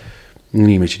እኔ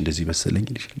መች እንደዚህ መሰለኝ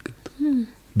ይልሻል ገብቶ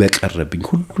በቀረብኝ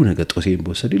ሁሉ ነገር ጦሴን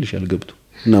በወሰደ ይልሻል ገብቶ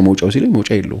እና መውጫው ሲለኝ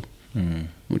መውጫ የለውም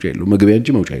መግቢያ እንጂ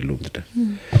መውጫ የለውም ትዳር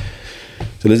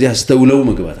ስለዚህ አስተውለው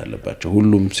መግባት አለባቸው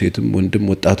ሁሉም ሴትም ወንድም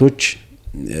ወጣቶች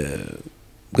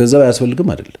ገንዘብ ያስፈልግም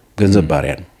አይደለም ገንዘብ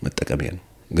ባሪያ ነው መጠቀሚያ ነው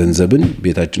ገንዘብን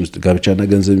ቤታችን ውስጥ ጋብቻና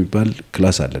ገንዘብ የሚባል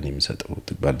ክላስ አለን የሚሰጠው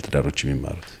ባለ ትዳሮች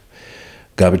የሚማሩት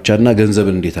ጋብቻና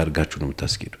ገንዘብን እንዴት አድርጋችሁ ነው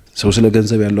የምታስኬዱት ሰው ስለ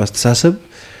ገንዘብ ያለው አስተሳሰብ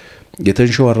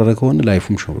የተንሸዋረረ ከሆነ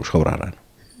ላይፉም ሸውራራ ነው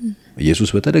ኢየሱስ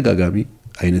በተደጋጋሚ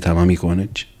አይነ ታማሚ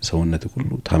ከሆነች ሰውነት ሁሉ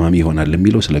ታማሚ ይሆናል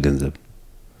የሚለው ስለ ገንዘብ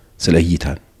ስለ እይታ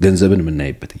ገንዘብን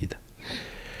የምናይበት እይታ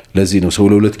ለዚህ ነው ሰው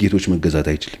ለሁለት ጌቶች መገዛት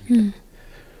አይችልም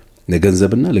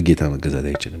ለገንዘብና ለጌታ መገዛት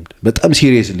አይችልም በጣም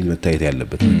ሲሪየስሊ መታየት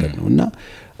ያለበት ነገር ነውና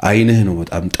አይንህ ነው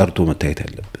በጣም ጠርቶ መታየት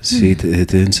ያለበት ሴት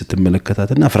እህትህን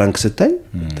ስትመለከታትና ፍራንክ ስታይ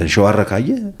ተንሸዋረካየ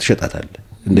ትሸጣታለህ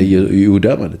እንደ ይሁዳ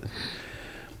ማለት ነው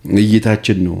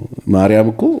እይታችን ነው ማርያም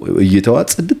እኮ እይታዋ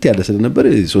ጽድት ያለ ስለነበር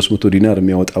 300 ዲናር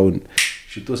የሚያወጣውን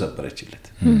ሽቶ ሰበረችለት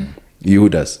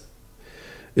ይሁዳስ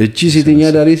እቺ ሴተኛ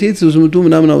ዳሪ ሴት 300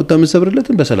 ምናምን አውጣ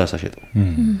መሰብርለትን በ30 ሸጠው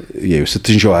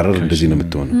ስትንሸዋረር እንደዚህ ነው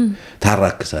የምትሆነው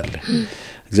ታራክሳለህ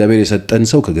እግዚአብሔር የሰጠን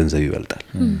ሰው ከገንዘብ ይበልጣል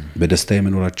በደስታ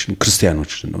የመኖራችን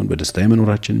ክርስቲያኖች ነው በደስታ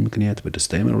የመኖራችን ምክንያት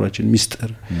በደስታ የመኖራችን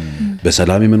ሚስጥር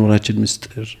በሰላም የመኖራችን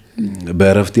ሚስጥር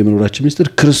በእረፍት የመኖራችን ሚስጥር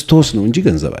ክርስቶስ ነው እንጂ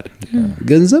ገንዘብ አይደለም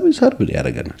ገንዘብ ሰርብ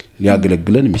ያደርገናል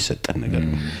ሊያገለግለን የሚሰጠን ነገር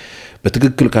ነው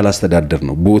በትክክል ካላስተዳደር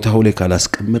ነው ቦታው ላይ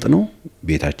ካላስቀመጥ ነው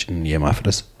ቤታችንን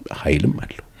የማፍረስ ኃይልም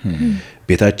አለው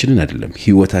ቤታችንን አይደለም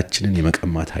ህይወታችንን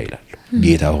የመቀማት ኃይል አለው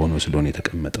ጌታ ሆኖ ስለሆነ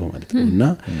የተቀመጠው ማለት ነውና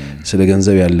ስለ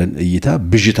ገንዘብ ያለን እይታ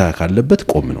ብጅታ ካለበት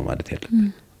ቆም ነው ማለት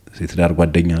ያለበት የትዳር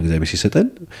ጓደኛ እግዚአብሔር ሲሰጠን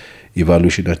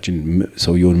ኢቫሉዌሽናችን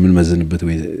ሰውየውን ምን መዝንበት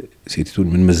ወይ ሴቲቱን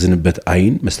ምን መዝንበት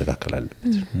አይን መስተካከል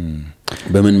አለበት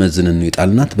በምን መዝነን ነው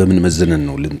የጣልናት በምን መዝነን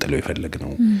ነው ልንጥለው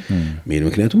የፈለግነው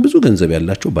ምክንያቱም ብዙ ገንዘብ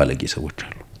ያላቸው ባለጌ ሰዎች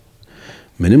አሉ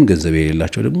ምንም ገንዘብ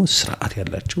የሌላቸው ደግሞ ስርዓት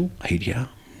ያላቸው አይዲያ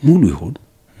ሙሉ ይሆኑ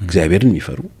እግዚአብሔርን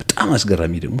የሚፈሩ በጣም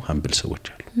አስገራሚ ደግሞ ሀምብል ሰዎች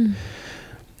አሉ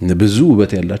ብዙ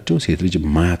ውበት ያላቸው ሴት ልጅ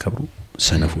ማያከብሩ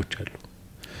ሰነፎች አሉ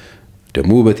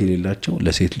ደግሞ ውበት የሌላቸው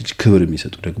ለሴት ልጅ ክብር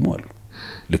የሚሰጡ ደግሞ አሉ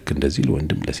ልክ እንደዚህ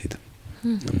ለወንድም ለሴትም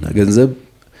እና ገንዘብ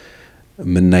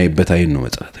ምናይበት አይን ነው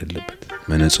መጽራት ያለበት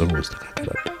መነጽሩ መስተካከል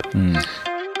አለበት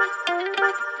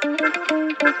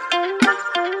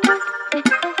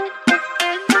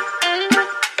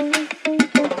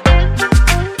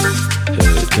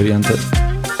ከሪያንተ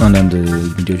አንዳንድ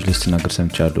ቪዲዮዎች ላይ ስትናገር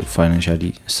ሰምቻለሁ ፋይናንሻሊ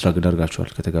ስትራግል አድርጋችኋል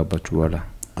ከተጋባችሁ በኋላ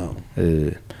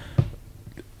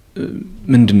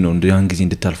ምንድነው እንደ ያን ጊዜ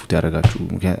እንድታልፉት ያደርጋችሁ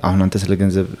አሁን አንተ ስለ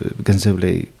ገንዘብ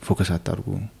ላይ ፎከስ አታርጉ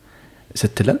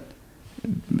ስትለን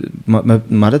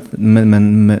ማለት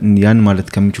ያን ማለት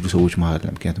ከሚችሉ ሰዎች መሃል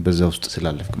ነው ምክንያቱም በዛ ውስጥ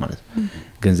ስላለፍክ ማለት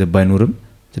ገንዘብ ባይኖርም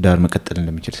ትዳር መቀጠል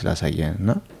እንደሚችል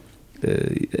ስላሳየንና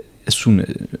እሱን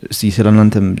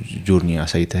ስለናንተም ጆርኒ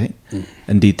አሳይተህ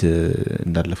እንዴት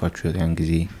እንዳለፋችሁ ያን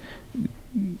ጊዜ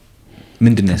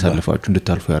ምንድነው ያሳለፋችሁ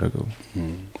እንድታልፉ ያደረገው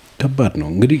ከባድ ነው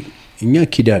እንግዲህ እኛ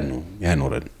ኪዳን ነው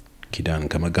ያኖረን ኪዳን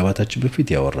ከመጋባታችን በፊት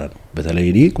ያወራን በተለይ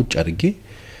እኔ ቁጭ አድርጌ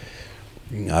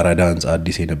አራዳ አንጻ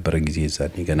አዲስ የነበረ ጊዜ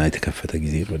እዛኔ ገና የተከፈተ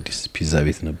ጊዜ ነው አዲስ ፒዛ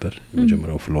ቤት ነበር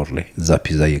መጀመሪያው ፍሎር ላይ እዛ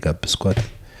ፒዛ እየጋበዝኳት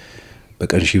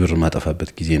በቀን ሺህ ብር ማጠፋበት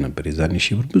ጊዜ ነበር የዛኔ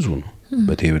ሺህ ብር ብዙ ነው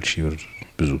በቴብል ሺህ ብር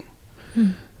ብዙ ነው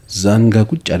ዛንጋ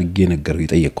ቁጭ አድርጌ ነገር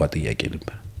የጠየቅኳት ጥያቄ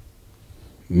ነበር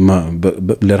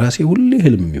ለራሴ ሁሌ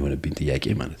ህልም የሚሆንብኝ ጥያቄ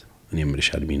ማለት ነው እኔ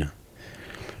ምልሻል ሚና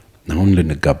አሁን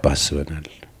ልንጋባ አስበናል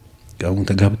ጋውን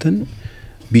ተጋብተን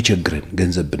ቢቸግረን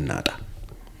ገንዘብ ብናጣ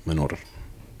መኖር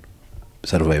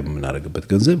ሰርቫይቭ ምናረግበት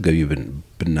ገንዘብ ገቢ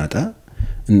ብናጣ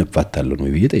እንፋታለን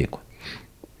ወይ ብዬ ጠየቅኳት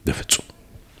በፍጹም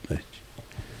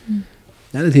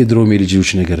ማለት የድሮሜ ልጆች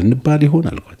ነገር እንባል ይሆን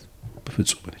አልኳት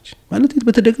በፍጹም አለች ማለት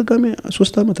በተደጋጋሚ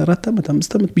 3 አመት 4 አመት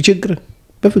 5 አመት ቢቸግረን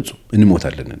በፍጹም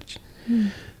እንሞታለን አለች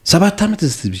 7 አመት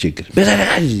ቢቸግረን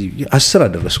በተለይ 10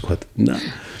 አደረስኳት እና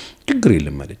ችግር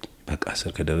የለም ማለት በቃ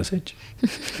 10 ከደረሰች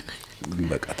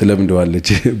በቃ ተለምደዋለች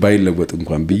ባይለወጥ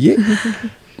እንኳን ብዬ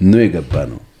ነው የገባ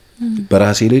ነው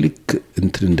በራሴ ላይ ልክ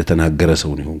እንትን እንደተናገረ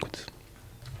ሰው ነው የሆንኩት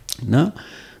እና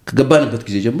ከገባንበት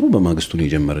ጊዜ ጀምሮ በማግስቱ ነው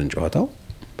የጀመረን ጨዋታው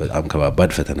በጣም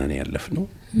ከባድ ፈተና ነው ያለፍነው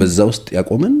በዛ ውስጥ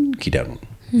ያቆመን ኪዳኑ ነው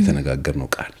የተነጋገርነው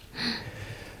ቃል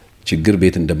ችግር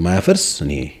ቤት እንደማያፈርስ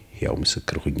እኔ ያው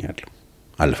ምስክር ሆኛለሁ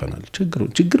አልፈናል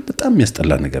ችግር በጣም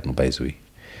የሚያስጠላ ነገር ነው ባይዘው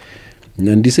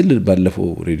እንዲህ ስል ባለፈው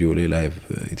ሬዲዮ ላይ ላይቭ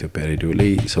ኢትዮጵያ ሬዲዮ ላይ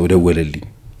ሰው ደወለልኝ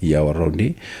ያወራው እንዴ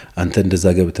አንተ እንደዛ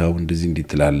ገብታው እንደዚህ እንዴ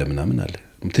ትላለ ምናምን አለ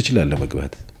ትችላለህ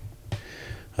መግባት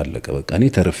አለቀ በቃ እኔ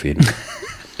ተርፌ ነው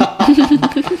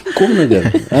ቁም ነገር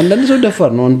አንዳንድ ሰው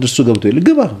ደፋር ነው አንድ እሱ ገብቶ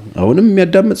ይልግባ አሁንም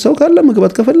የሚያዳምጥ ሰው ካለ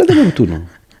መግባት ከፈለገ መብቱ ነው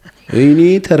እኔ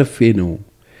ተርፌ ነው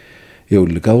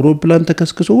ይኸውልህ አውሮፕላን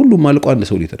ተከስክሶ ሁሉም አልቆ አንድ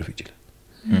ሰው ሊተርፍ ይችላል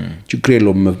ችግር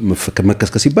የለውም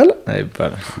መከስከስ ይባላል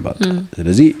አይባልም በቃ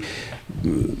ስለዚህ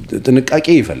ጥንቃቄ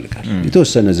ይፈልጋል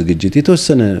የተወሰነ ዝግጅት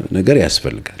የተወሰነ ነገር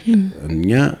ያስፈልጋል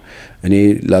እኔ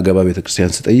ላገባ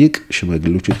ቤተክርስቲያን ስጠይቅ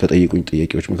ሽማግሌዎቹ ከጠየቁኝ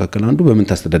ጥያቄዎች መካከል አንዱ በምን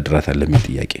ታስተዳድራታለህ የሚል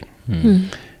ጥያቄ ነው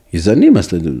የዛኔ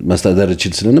ማስተዳደር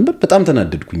ይችላል ስለነበር በጣም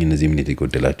ተናደድኩኝ እነዚህ ምን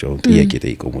የተጎደላቸው ጥያቄ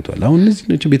ጠይቀው ሞቷል አሁን እነዚህ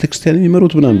ነው ቤተክርስቲያን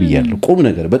የሚመሩት ምናምን ብያለሁ ቆም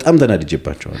ነገር በጣም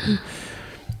ተናድጄባቸዋል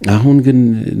አሁን ግን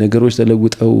ነገሮች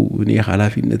ተለውጠው እኔ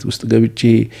ኃላፊነት ውስጥ ገብቼ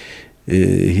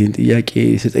ይሄን ጥያቄ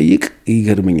ስጠይቅ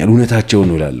ይገርመኛል እውነታቸው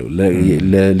ነው እላለሁ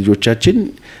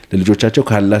ለልጆቻቸው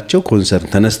ካላቸው ኮንሰርን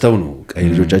ተነስተው ነው ቀይ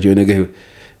ልጆቻቸው የነገ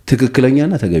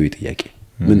ትክክለኛና ተገቢ ጥያቄ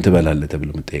ምን ትበላለህ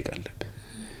ተብሎ መጠየቅ አለበት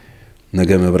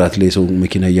ነገ መብራት ላይ ሰው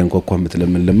መኪና ያንኳኳ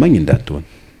ምትለምንለማኝ እንዳትሆን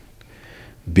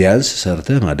ቢያንስ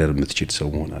ሰርተህ ማደር የምትችል ሰው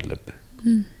መሆን አለበት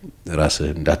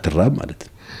ራስህ እንዳትራብ ማለት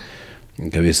ነው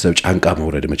ከቤተሰብ ጫንቃ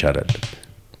መውረድ መቻል አለበት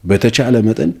በተቻለ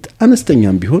መጠን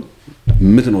አነስተኛም ቢሆን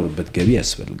የምትኖርበት ገቢ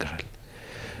ያስፈልጋል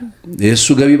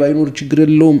የሱ ገቢ ባይኖር ችግር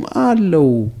የለውም አለው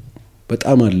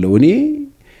በጣም አለው እኔ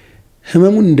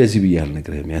ህመሙን እንደዚህ ብያል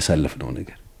ነገር የሚያሳልፍነው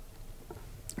ነገር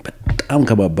በጣም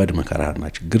ከባባድ መከራና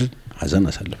ችግር ሀዘን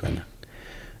አሳልፈናል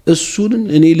እሱን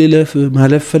እኔ ልለፍ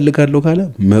ማለፍ ፈልጋለሁ ካለ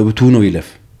መብቱ ነው ይለፍ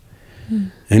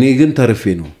እኔ ግን ተርፌ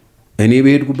ነው እኔ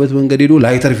በሄድኩበት መንገድ ሄዶ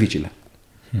ላይተርፍ ይችላል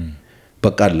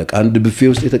በቃ አለቀ አንድ ቡፌ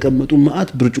ውስጥ የተቀመጡ ማአት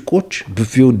ብርጭቆች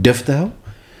ቡፌውን ደፍተው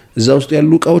እዛ ውስጥ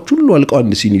ያሉ እቃዎች ሁሉ አልቀው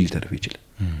አንድ ሲኒ ሊተርፍ ይችላል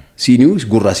ሲኒው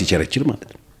ጉራ ሲቸረችል ማለት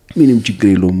ነው ምንም ችግር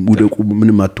የለውም ውደቁ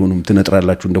ምንም አትሆኑም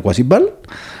ትነጥራላችሁ እንደኳስ ይባል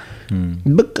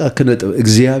በቃ ከነጥብ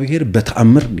እግዚአብሔር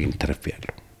በተአምር እንዲንተረፍ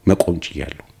ያለው መቆንጭ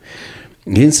ያለው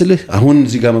ይሄን ስልህ አሁን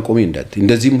እዚህ ጋር መቆሜ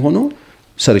እንደዚህም ሆኖ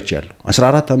ሰርቻለሁ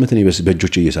 14 አመት ነው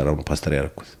በእጆቼ እየሰራው ነው ፓስተር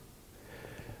ያረኩት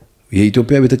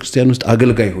የኢትዮጵያ ቤተክርስቲያን ውስጥ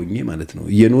አገልጋይ ሆኜ ማለት ነው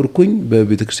እየኖርኩኝ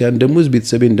በቤተክርስቲያን ደሞዝ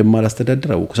ቤተሰቤ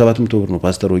እንደማላስተዳድር አውቁ 700 ብር ነው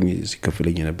ፓስተር ሆኜ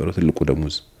ሲከፈለኝ የነበረው ትልቁ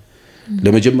ደሞዝ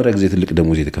ለመጀመሪያ ጊዜ ትልቅ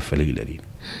ደሞዝ የተከፈለኝ ለኔ ነው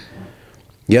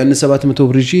ያን 700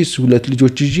 ብር ይዤ ሁለት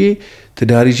ልጆች ይዤ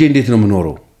ትዳር ይዤ እንዴት ነው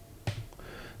የምኖረው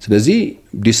ስለዚህ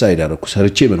ዲሳይድ አደረኩ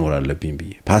ሰርቼ መኖር አለብኝ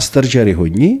ብዬ ፓስተር ጀሪ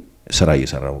ሆኜ ስራ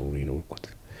እየሰራው ነው የኖርኩት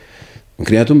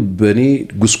ምክንያቱም በኔ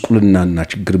ጉስቁልናና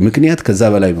ችግር ምክንያት ከዛ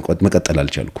በላይ መቀጠል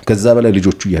አልቻልኩም ከዛ በላይ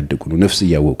ልጆቹ ያደጉ ነው ነፍስ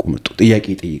ያወቁ መጡ ጥያቄ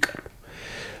ይጠይቃሉ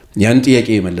ያን ጥያቄ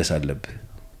መመለስ አለብህ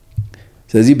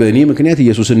ስለዚህ በኔ ምክንያት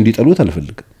ኢየሱስን እንዲጠሉት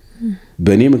አልፈልግም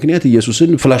በኔ ምክንያት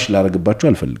ኢየሱስን ፍላሽ ላረግባቸው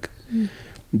አልፈልግም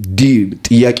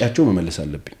ጥያቄያቸው መመለስ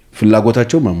አለብኝ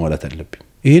ፍላጎታቸው ማሟላት አለብኝ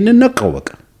ይሄንን ነቀው በቃ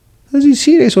ስለዚህ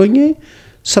ሲሪየስ ሆኜ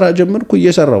ስራ ጀመርኩ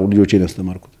እየሰራው ልጆቼን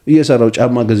አስተማርኩት እየሰራው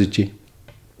ጫማ ገዝቼ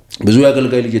ብዙ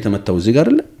ያገልጋይ ልጅ የተመታው እዚህ ጋር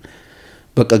አይደል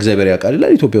በቃ እግዚአብሔር ያውቃል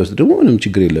ይላል ኢትዮጵያ ውስጥ ደግሞ ምንም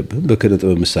ችግር የለብህም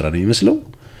በከነጥበ መስራ ነው የሚመስለው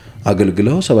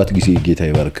አገልግለው 7 ጊዜ ጌታ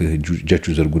ይባርክህ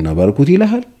እጃችሁ ዘርጉና ባርኩት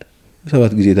ይልሃል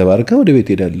 7 ጊዜ ተባርከህ ወደ ቤት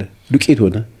ሄዳለህ ዱቄት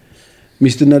ሆነ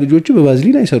ሚስትና ልጆቹ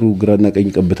በባዝሊን አይሰሩ ግራና ቀኝ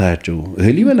ቀብታቸው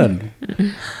እህል ይበላሉ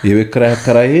የበክራይ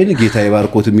አከራይን ጌታ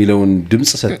ይባርኮት የሚለውን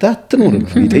ድምጽ ሰጣ አትኖርም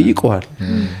ይጠይቀዋል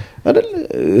አይደል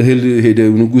እህል ሄደ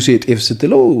ንጉሴ ጤፍ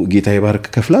ስትለው ጌታ ይባርክ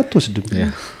ከፍላት ተወስድም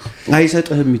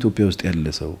አይሰጥህም ኢትዮጵያ ውስጥ ያለ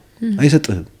ሰው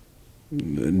አይሰጥህም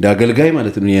እንዳገልጋይ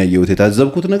ማለት ነው ያየሁት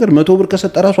የታዘብኩት ነገር 100 ብር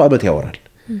ከሰጠ ራሱ አመት ያወራል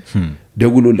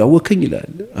ደውሎ ላወከኝ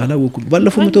ይላል አላወኩም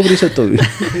ባለፈው 100 ብር የሰጠው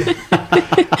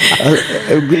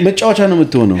መጫወቻ ነው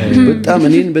የምትሆነው በጣም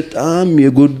እኔን በጣም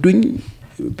የጎዱኝ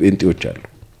ጴንጤዎች አሉ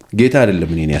ጌታ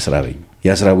አይደለም እኔን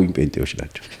ያስራቡኝ ጴንጤዎች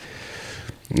ናቸው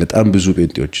በጣም ብዙ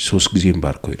ጴንጤዎች 3 ጊዜም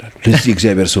ባርከው ይላሉ ለዚህ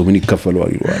እግዚአብሔር ሰው ምን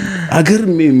ይከፈለዋል ይላል አገር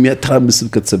የሚያተራምስ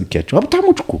ከተሰብኪያቸው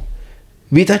ሀብታሞች እኮ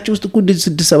ቤታቸው ውስጥ እኮ እንደዚህ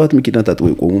 6-7 መኪና ታጥቦ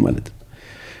ይቆሙ ማለት ነው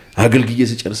አገልግዬ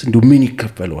ሲጨርስ እንደው ምን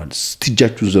ይከፈለዋል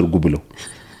ስትጃችሁ ዘርጉ ብለው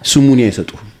ስሙን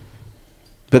ያይሰጡ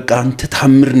በቃ አንተ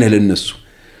ታምርነ ለነሱ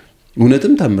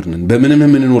እውነትም ታምርነን በምንም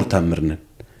ምን ኖር ታምርነን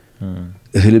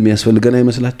እህልም ያስፈልገና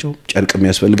አይመስላቸው ጨርቅም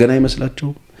ያስፈልገና አይመስላቸው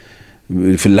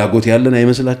ፍላጎት ያለን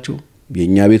አይመስላቸው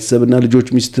የኛ ቤተሰብና ልጆች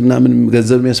ሚስትና ምን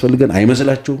ገንዘብ ያስፈልገን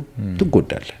አይመስላቸው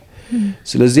ትጎዳለህ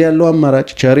ስለዚህ ያለው አማራጭ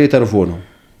ቻሬ ተርፎ ነው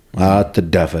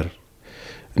አትዳፈር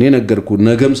እኔ ነገርኩ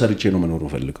ነገም ሰርቼ ነው መኖር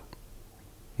ፈልገው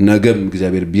ነገም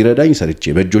እግዚአብሔር ቢረዳኝ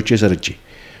ሰርቼ በእጆቼ ሰርቼ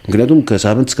ምክንያቱም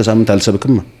ከሳምንት እስከ ሳምንት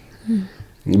አልሰብክም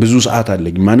ብዙ ሰዓት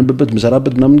አለኝ ማንበበት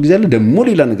መሰራበት ምናምን ጊዜ አለ ደሞ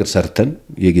ሌላ ነገር ሰርተን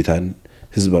የጌታን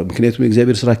ህዝብ ምክንያቱም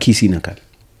የእግዚአብሔር ስራ ኪስ ይነካል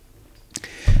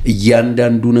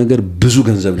እያንዳንዱ ነገር ብዙ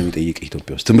ገንዘብ ነው የሚጠይቀው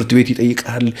ኢትዮጵያ ውስጥ ትምህርት ቤት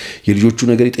ይጠይቃል የልጆቹ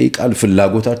ነገር ይጠይቃል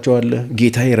ፍላጎታቸው አለ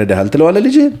ጌታ ይረዳሃል ትለዋለ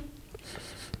ልጅ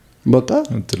በቃ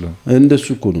እንደሱ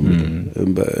እኮ ነው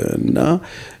እና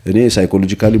እኔ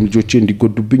ሳይኮሎጂካሊ ልጆቼ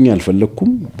እንዲጎዱብኝ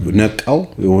አልፈለኩም ነቃው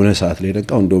የሆነ ሰዓት ላይ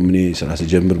ነቃው እንደውም እኔ ስራ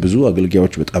ሲጀምር ብዙ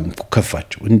አገልጋዮች በጣም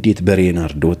ከፋቸው እንዴት በሬን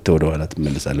አርዶ ወደ ኋላ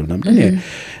ተመለሳለሁ ምናምን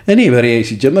እኔ በሬ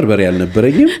ሲጀምር በሬ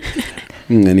አልነበረኝም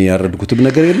እኔ ያረድኩትም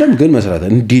ነገር የለም ግን መስራት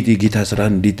እንዴት የጌታ ስራ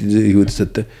እንዴት ህይወት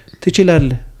ሰጠ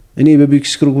ትችላለህ እኔ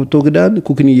በቢክስክሩቶ ግዳን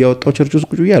ኩክኒ ያወጣው ቸርች ውስጥ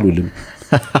ቁጭ ያሉልም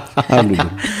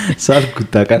አሉልም ሳልኩት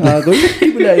ታውቃለህ አገው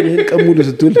ብላይ ነው ቀሙሉ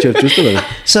ስትል ቸርች ውስጥ ማለት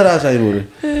ስራ ሳይኖር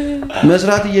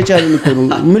መስራት እየቻልን እኮ ነው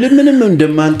ምንም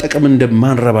እንደማንጠቅም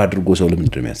እንደማንረባ አድርጎ ሰው ለምን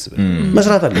እንደሚያስብ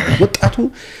መስራት አለበት ወጣቱ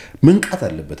መንቃት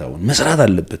አለበት አሁን መስራት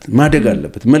አለበት ማደግ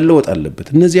አለበት መለወጥ አለበት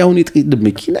እነዚህ አሁን የጥቂት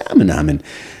መኪና ምናምን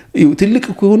ትልቅ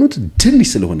እኮ የሆኑት ትንሽ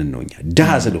ስለሆነን ነውኛ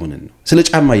ዳሃ ስለሆነን ነው ስለ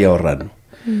ጫማ ያወራን ነው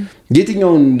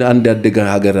የትኛው አንድ አደጋ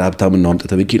ሀገር ሀብታም ነው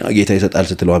አምጥተ መኪና ጌታ ይሰጣል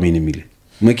ስትለው አሜን የሚል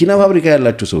መኪና ፋብሪካ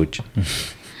ያላችሁ ሰዎች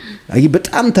አይ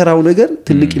በጣም ተራው ነገር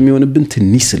ትልቅ የሚሆንብን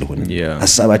ትንሽ ስለሆነ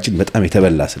ሐሳባችን በጣም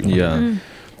የተበላ ስለሆነ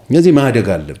ስለዚህ ማደግ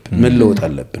አለብን መለወጥ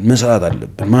አለብን መስራት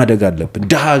አለብን ማደግ አለብን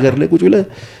ዳሃ ሀገር ላይ ቁጭ ብለ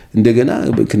እንደገና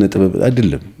ከነጥበብ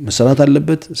አይደለም መስራት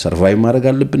አለበት ሰርቫይቭ ማድረግ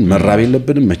አለብን መራብ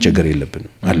የለብንም መቸገር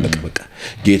የለብንም አለቀ በቃ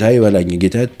ጌታ ይበላኝ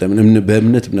ጌታ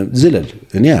በእምነት ዝለል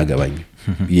እኔ አገባኝ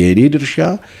የኔ ድርሻ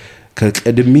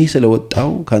ከቀድሜ ስለወጣው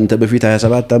ካንተ በፊት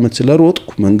 27 አመት ስለሮጥኩ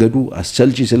መንገዱ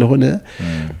አስቸልጂ ስለሆነ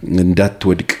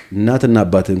እንዳትወድቅ እናትና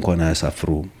አባት እንኳን አያሳፍሩ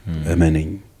እመነኝ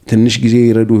ትንሽ ጊዜ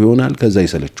ይረዱ ይሆናል ከዛ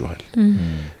ይሰለቹሃል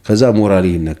ከዛ ሞራል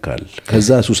ይነካል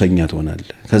ከዛ ሱሰኛ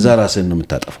ትሆናለህ ከዛ ራስህን ነው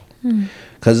የምታጠፋው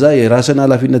ከዛ የራስን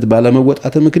ኃላፊነት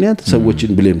ባለመወጣት ምክንያት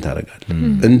ሰዎችን ብሌም ታረጋለህ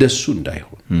እንደሱ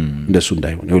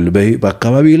እንዳይሆን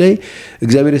በአካባቢ ላይ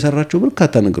እግዚአብሔር የሰራቸው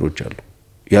በርካታ ነገሮች አሉ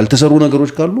ያልተሰሩ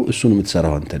ነገሮች ካሉ እሱን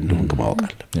የምትሰራው አንተ እንደሆንክ ማወቅ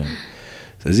አለብህ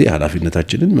ስለዚህ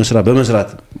ኃላፊነታችንን በመስራት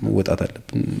መወጣት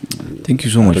አለብን Thank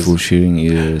you so much for sharing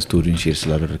your story and share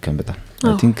ስላደረከን በጣም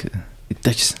I think it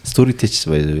touches story touches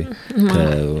by the way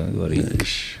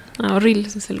ሪል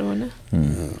ስለሆነ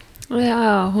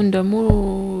አሁን ደግሞ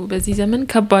በዚህ ዘመን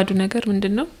ከባዱ ነገር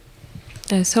ምንድነው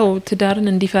ሰው ትዳርን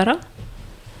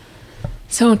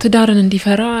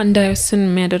እንዲፈራ እንዳይወስን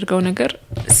የሚያደርገው ነገር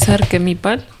ሰርግ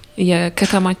የሚባል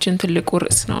የከተማችን ትልቁ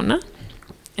ርዕስ ነውና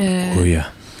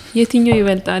የትኛው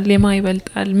ይበልጣል ለማ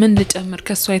ይበልጣል ምን ልጨምር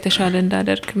ከሷ የተሻለ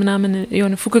እንዳደርግ ምናምን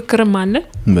የሆነ ፉክክርም አለ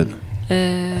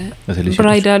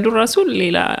ብራይዳሉ ራሱ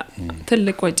ሌላ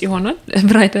ትልቅ ወጪ ሆኗል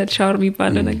ብራይዳል ሻወር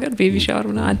የሚባለው ነገር ቤቢ ሻወር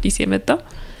ነው አዲስ የመጣው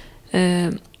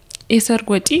የሰርግ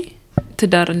ወጪ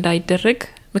ትዳር እንዳይደረግ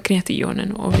ምክንያት እየሆነ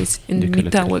ነው ኦብቪየስ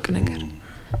እንደሚታወቅ ነገር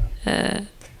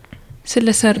ስለ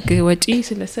ሰርግ ወጪ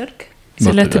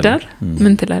ስለ ትዳር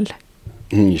ምን ትላለህ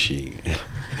እሺ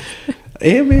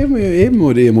ኤም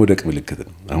ወደ የሞደቅ ምልክት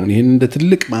ነው አሁን ይሄን እንደ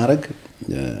ትልቅ ማረግ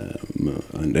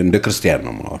እንደ ክርስቲያን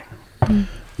ነው ማወር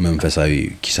መንፈሳዊ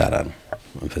ኪሳራ ነው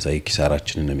መንፈሳዊ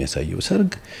ኪሳራችንን ነው የሚያሳየው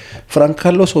ሰርግ ፍራንክ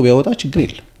ካለው ሰው ቢያወጣ ችግር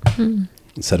የለም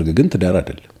ሰርግ ግን ትዳር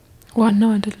አይደለም ዋናው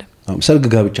አይደለም ሰርግ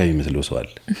ጋብቻ የሚመስለው ሰው አለ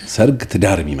ሰርግ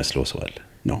ትዳር የሚመስለው ሰው አለ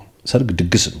ነው ሰርግ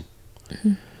ድግስ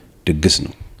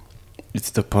ነው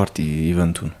it's the party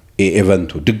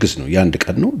event ድግስ ነው ያንድ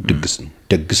ቀን ነው ድግስ ነው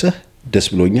ደግሰህ ደስ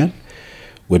ብሎኛል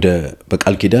ወደ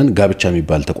በቃል ኪዳን ጋብቻ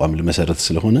የሚባል ተቋም ለመሰረት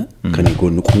ስለሆነ ከኔ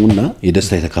ጎን ቁሙና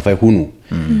የደስታ የተካፋይ ሁኑ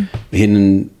ይሄንን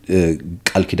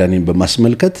ቃል ኪዳኔን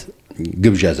በማስመልከት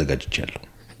ግብዣ አዘጋጅቻለሁ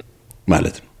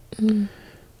ማለት ነው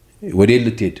ወደ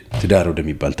ልትሄድ ትዳር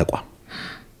ወደሚባል ተቋም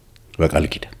በቃል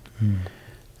ኪዳን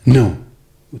ነው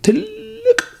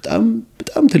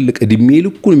በጣም ትልቅ እድሜ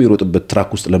ልኩን የሚሮጥበት ትራክ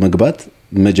ውስጥ ለመግባት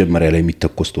መጀመሪያ ላይ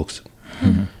የሚተኮስ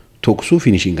ቶክሱ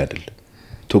ፊኒሺንግ አይደለም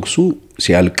ቶክሱ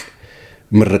ሲያልቅ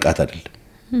ምርቃት አይደለም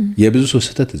የብዙ ሰው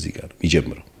ስህተት እዚህ ጋር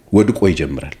ይጀምራል ወድቆ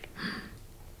ይጀምራል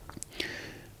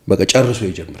በቃ ጨርሶ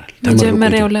ይጀምራል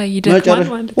መጀመሪያው ላይ ይደክማል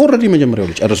ማለት ኦሬዲ መጀመሪያው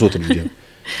ላይ ጨርሶት ነው ይጀምራል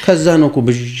ከዛ ነው እኮ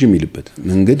በጅጅም ይልበት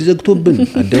መንገድ ዘግቶብን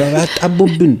አደባባይ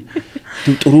አጣቦብን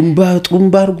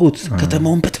ጥሩምባ አርጎት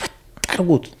ከተማውን በጥበጥ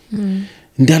አርጎት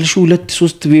እንዳልሽ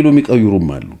 2-3 ቬሎ የሚቀይሩም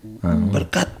አሉ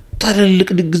በርካታ ትልቅ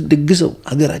ድግሰው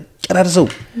ሀገር አጨራርሰው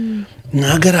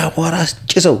ሀገር አዋራስ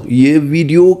ጭሰው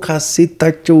የቪዲዮ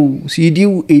ካሴታቸው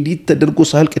ሲዲው ኤዲት ተደርጎ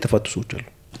ሳልቅ የተፋቱ ሰዎች አሉ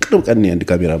ቅርብ ቀን አንድ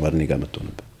ካሜራ ማርኔ ጋር መጥቶ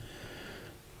ነበር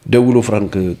ደውሎ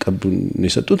ፍራንክ ቀብዱን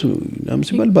የሰጡት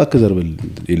አምሲባል ባከዘርበል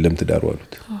የለም ትዳሩ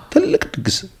አሉት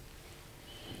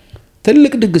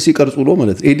ትልቅ ድግስ ይቀርጹ ነው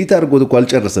ማለት ኤዲት አድርጎት እኮ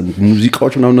አልጨረሰም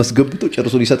ሙዚቃዎች ምናምን አስገብቶ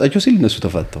ጨርሶ ሊሰጣቸው ሲል እነሱ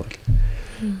ተፋተዋል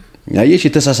ያየሽ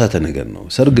የተሳሳተ ነገር ነው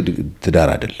ሰርግ ትዳር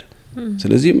አይደለም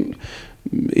ስለዚህ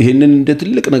ይሄንን እንደ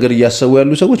ትልቅ ነገር ያያሰቡ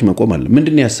ያሉ ሰዎች መቆም አለ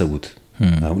ምንድነው ያሰቡት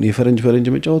አሁን የፈረንጅ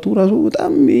መጫወቱ ራሱ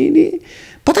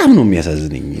በጣም ነው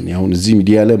የሚያሳዝነኝ አሁን እዚህ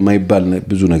ሚዲያ ላይ ማይባል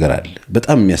ብዙ ነገር አለ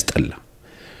በጣም የሚያስጠላ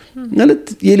ማለት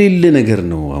የሌለ ነገር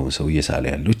ነው አሁን ሰው እየሳለ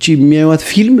ያለው እቺ የሚያዩት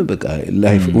ፊልም በቃ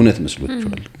ላይፍ እውነት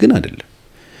መስሎታል ግን አይደለም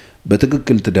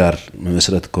በትክክል ትዳር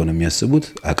መመስረት ከሆነ የሚያስቡት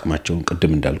አቅማቸውን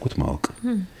ቅድም እንዳልኩት ማወቅ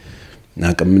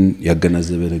አቅምን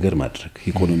ያገናዘበ ነገር ማድረግ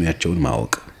ኢኮኖሚያቸውን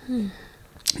ማወቅ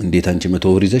እንዴት አንቺ 100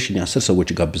 ብር ይዘሽ 10 ሰዎች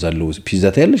ጋብዛለሁ ፒዛ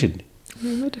ታያለሽ እንዴ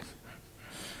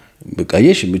በቃ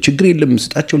የሽ ችግር የለም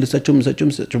ስጣቸው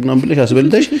ምናምን ብለሽ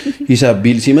አስበልተሽ ሂሳብ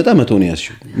ቢል ሲመጣ 100 ነው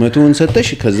ያስሽው 100ን ሰጠሽ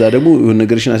ከዛ ደግሞ የሆነ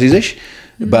ነገርሽን አስይዘሽ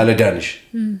ባለዳንሽ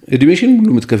እድሜሽን ሁሉ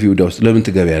ምትከፊው ዳውስ ለምን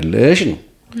ትገበያለሽ ነው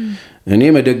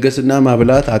እኔ መደገስና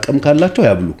ማብላት አቅም ካላቸው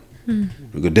ያብሉ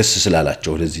ደስ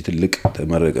ስላላቸው ለዚህ ትልቅ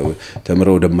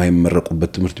ተመረው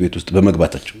ወደማይመረቁበት ትምህርት ቤት ውስጥ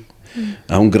በመግባታቸው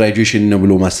አሁን ግራጁዌሽን ነው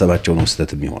ብሎ ማሰባቸው ነው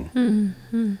ስተት የሚሆነው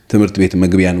ትምህርት ቤት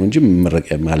መግቢያ ነው እንጂ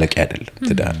መረቂያ ማለቂያ አይደለም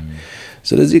ትዳር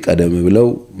ስለዚህ ቀደም ብለው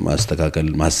ማስተካከል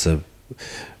ማሰብ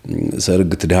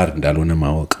ሰርግ ትዳር እንዳልሆነ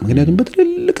ማወቅ ምክንያቱም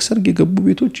በትልልቅ ሰርግ የገቡ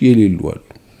ቤቶች የሌሉ አሉ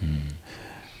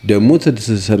ደሞ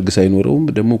ሰርግ ሳይኖረውም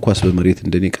ደሞ ኳስ በመሬት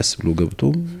እንደኔ ቀስ ብሎ ገብቶ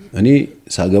እኔ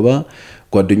ሳገባ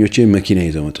ጓደኞቼ መኪና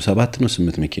ይዘው መጡ 7 ነው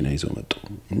 8 መኪና ይዘው መጡ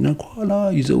እና ኋላ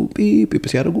ይዘው ፒፒ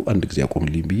ሲያደርጉ አንድ ጊዜ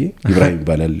አቆምልኝ ብዬ ኢብራሂም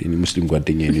ይባላል እኔ ሙስሊም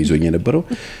ጓደኛዬ ነው ይዞኝ የነበረው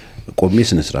ቆሜ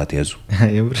ስነ ስርዓት ያዙ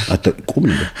አታቆም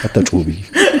ነው አታጮህ ብዬ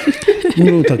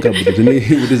ነው ተቀበሉት እኔ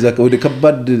ወደ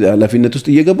ከባድ ኃላፊነት ውስጥ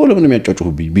እየገባው ለምን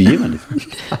የሚያጫጩህብኝ ብዬ ማለት ነው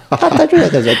አታጮህ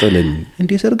ያዛጠለኝ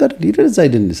እንዴ ሰርግ አይደል ይደርዛ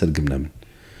አይደል ሰርግ ምናምን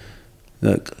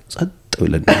ጸጥ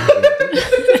ብለን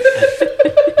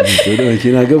ወደ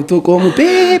መኪና ገብቶ ቆሙ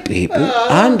ፔፔ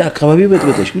አንድ አካባቢ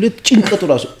በጥበጥሽ ሁለት ጭንቀቱ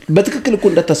ራሱ በትክክል እኮ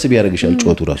እንዳታስቢ ያደርግሻል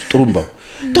ጮቱ ራሱ ጥሩምባው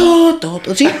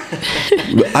ቶቶ ሲ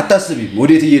አታስቢ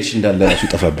ወዴት እየሄድሽ እንዳለ ራሱ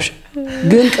ይጠፋብሽ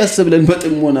ግን ቀስ ብለን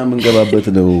በጥሞና መንገባበት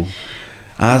ነው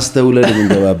አስተውለን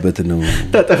እንገባበት ነው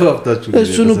ተጠፋፍታችሁ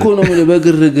እሱን እኮ ነው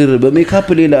በግርግር በሜካፕ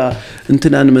ሌላ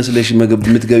እንትናን መስለሽ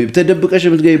የምትገቢ ተደብቀሽ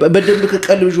የምትገቢ በደብቅ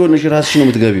ቀልብሽ ሆነሽ ራስሽ ነው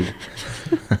የምትገቢው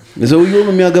ዘውየው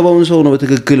የሚያገባውን ሰው ነው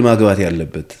በትክክል ማግባት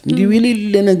ያለበት እንዴ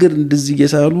የሌለ ነገር እንደዚህ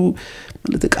እየሳሉ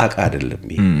ማለት ቃቃ አይደለም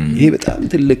ይሄ በጣም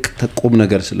ትልቅ ተቆም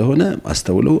ነገር ስለሆነ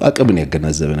አስተውለው አቅምን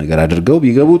ያገናዘበ ነገር አድርገው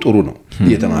ቢገቡ ጥሩ ነው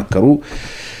እየተማከሩ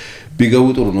ቢገቡ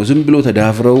ጥሩ ነው ዝም ብሎ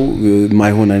ተዳፍረው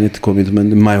ማይሆን አይነት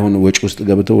ኮሚትመንት ማይሆን ወጪ ውስጥ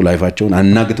ገብተው ላይፋቸውን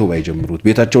አናግተው ባይጀምሩት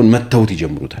ቤታቸውን መተውት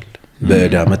ይጀምሩታል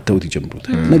በዳ መተውት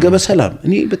ይጀምሩታል ነገ በሰላም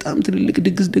እኔ በጣም ትልልቅ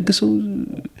ድግስ ደግሰው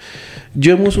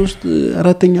ጀሞ 3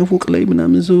 4ኛ ፎቅ ላይ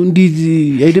ምናምን ሰው እንዴ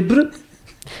አይደብርም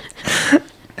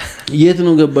የት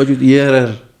ነው ገባችሁት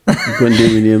የረር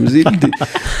ኮንዶሚኒየም ዚልድ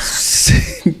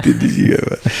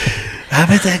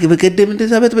አበታክ በቀደም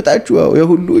እንደዛ በጣችሁ ያ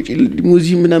ሁሉ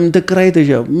ሙዚየም ምናምን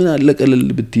ተከራይተሻው ምን አለቀለል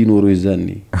ብትይኖሩ ይዛኔ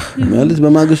ማለት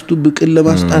በማግስቱ ብቅል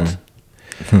ለማስጣት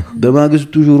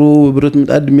በማግስቱ ጆሮ ብረት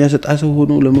ምጣድ የሚያሰጣ ሰው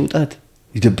ሆኖ ለመውጣት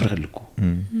ይደብራል እኮ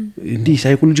እንዴ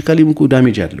ሳይኮሎጂካሊም እኮ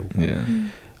ዳሜጅ አለው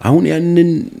አሁን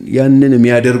ያንን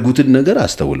የሚያደርጉትን ነገር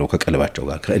አስተውለው ከቀልባቸው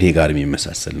ጋር ከእኔ ጋር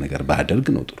የሚመሳሰል ነገር ባደርግ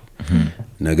ነው ጥሩ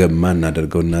ነገ ማን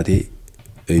አደርገው እናቴ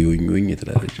እዩኙኝ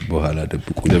ትላለች በኋላ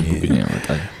ደብቁኝ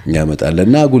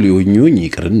ያመጣልና አጉል እዩኙኝ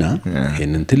ይቅርና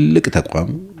ይሄንን ትልቅ ተቋም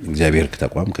እግዚአብሔር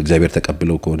ተቋም ከእግዚአብሔር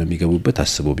ተቀብለው ከሆነ የሚገቡበት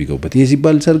አስበው ቢገቡበት ይሄ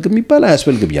ሲባል ሰርግ የሚባል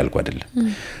አያስፈልግም ያልኩ አይደለም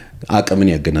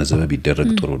አቅምን ያገናዘበ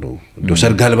ቢደረግ ጥሩ ነው ዶ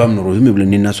ሰርግ አልባም ነው ዝም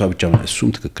ብለን እናሷ ብቻ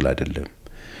እሱም ትክክል አይደለም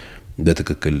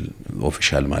በትክክል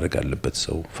ኦፊሻል ማድረግ አለበት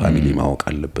ሰው ፋሚሊ ማወቅ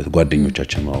አለበት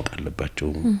ጓደኞቻችን ማወቅ አለባቸው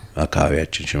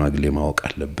አካባቢያችን ሽማግሌ ማወቅ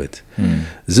አለበት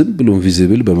ዝም ብሎ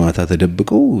ቪዚብል በማታ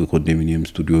ተደብቀው ኮንዶሚኒየም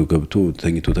ስቱዲዮ ገብቶ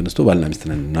ተኝቶ ተነስቶ ባልና ሚስት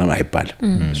ነን አይባልም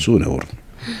እሱ ነው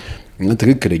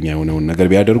ትክክለኛ የሆነውን ነገር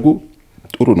ቢያደርጉ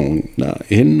ጥሩ ነውና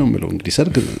ይሄን ነው የምለው እንግዲህ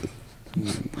ሰርግ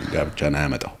ጋብቻን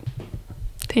አያመጣው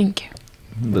ቴንክ ዩ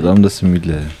በጣም ደስ የሚል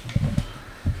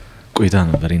ቆይታ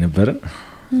ነበር የነበረን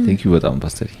ቴንክ ዩ በጣም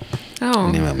ፓስተር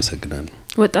እኔ ማመሰግናለሁ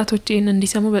ወጣቶች ይሄን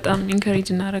እንዲሰሙ በጣም ኢንካሬጅ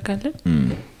እናደርጋለን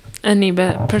እኔ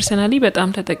በፐርሰናሊ በጣም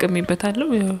ተጠቅሜበታለሁ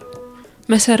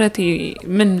መሰረቴ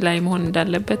ምን ላይ መሆን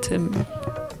እንዳለበት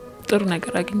ጥሩ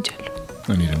ነገር አግኝቻለሁ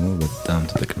እኔ ደግሞ በጣም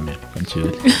ተጠቅሜያለሁ አንቺ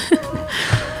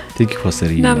ቴንክ ዩ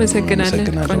ፓስተር እናመሰግናለን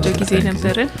ቆንጆ ጊዜ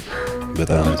ነበረን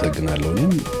በጣም አመሰግናለሁ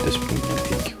እኔም ደስ ብሎኛል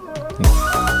ቴንክ ዩ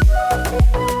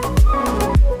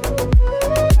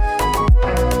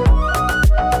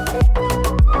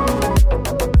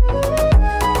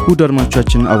ውድ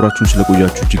አድማጮቻችን አብራችሁን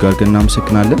ስለቆያችሁ እጅግ አድርገን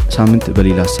እናመሰግናለን ሳምንት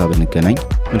በሌላ ሐሳብ እንገናኝ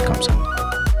መልካም ሳምንት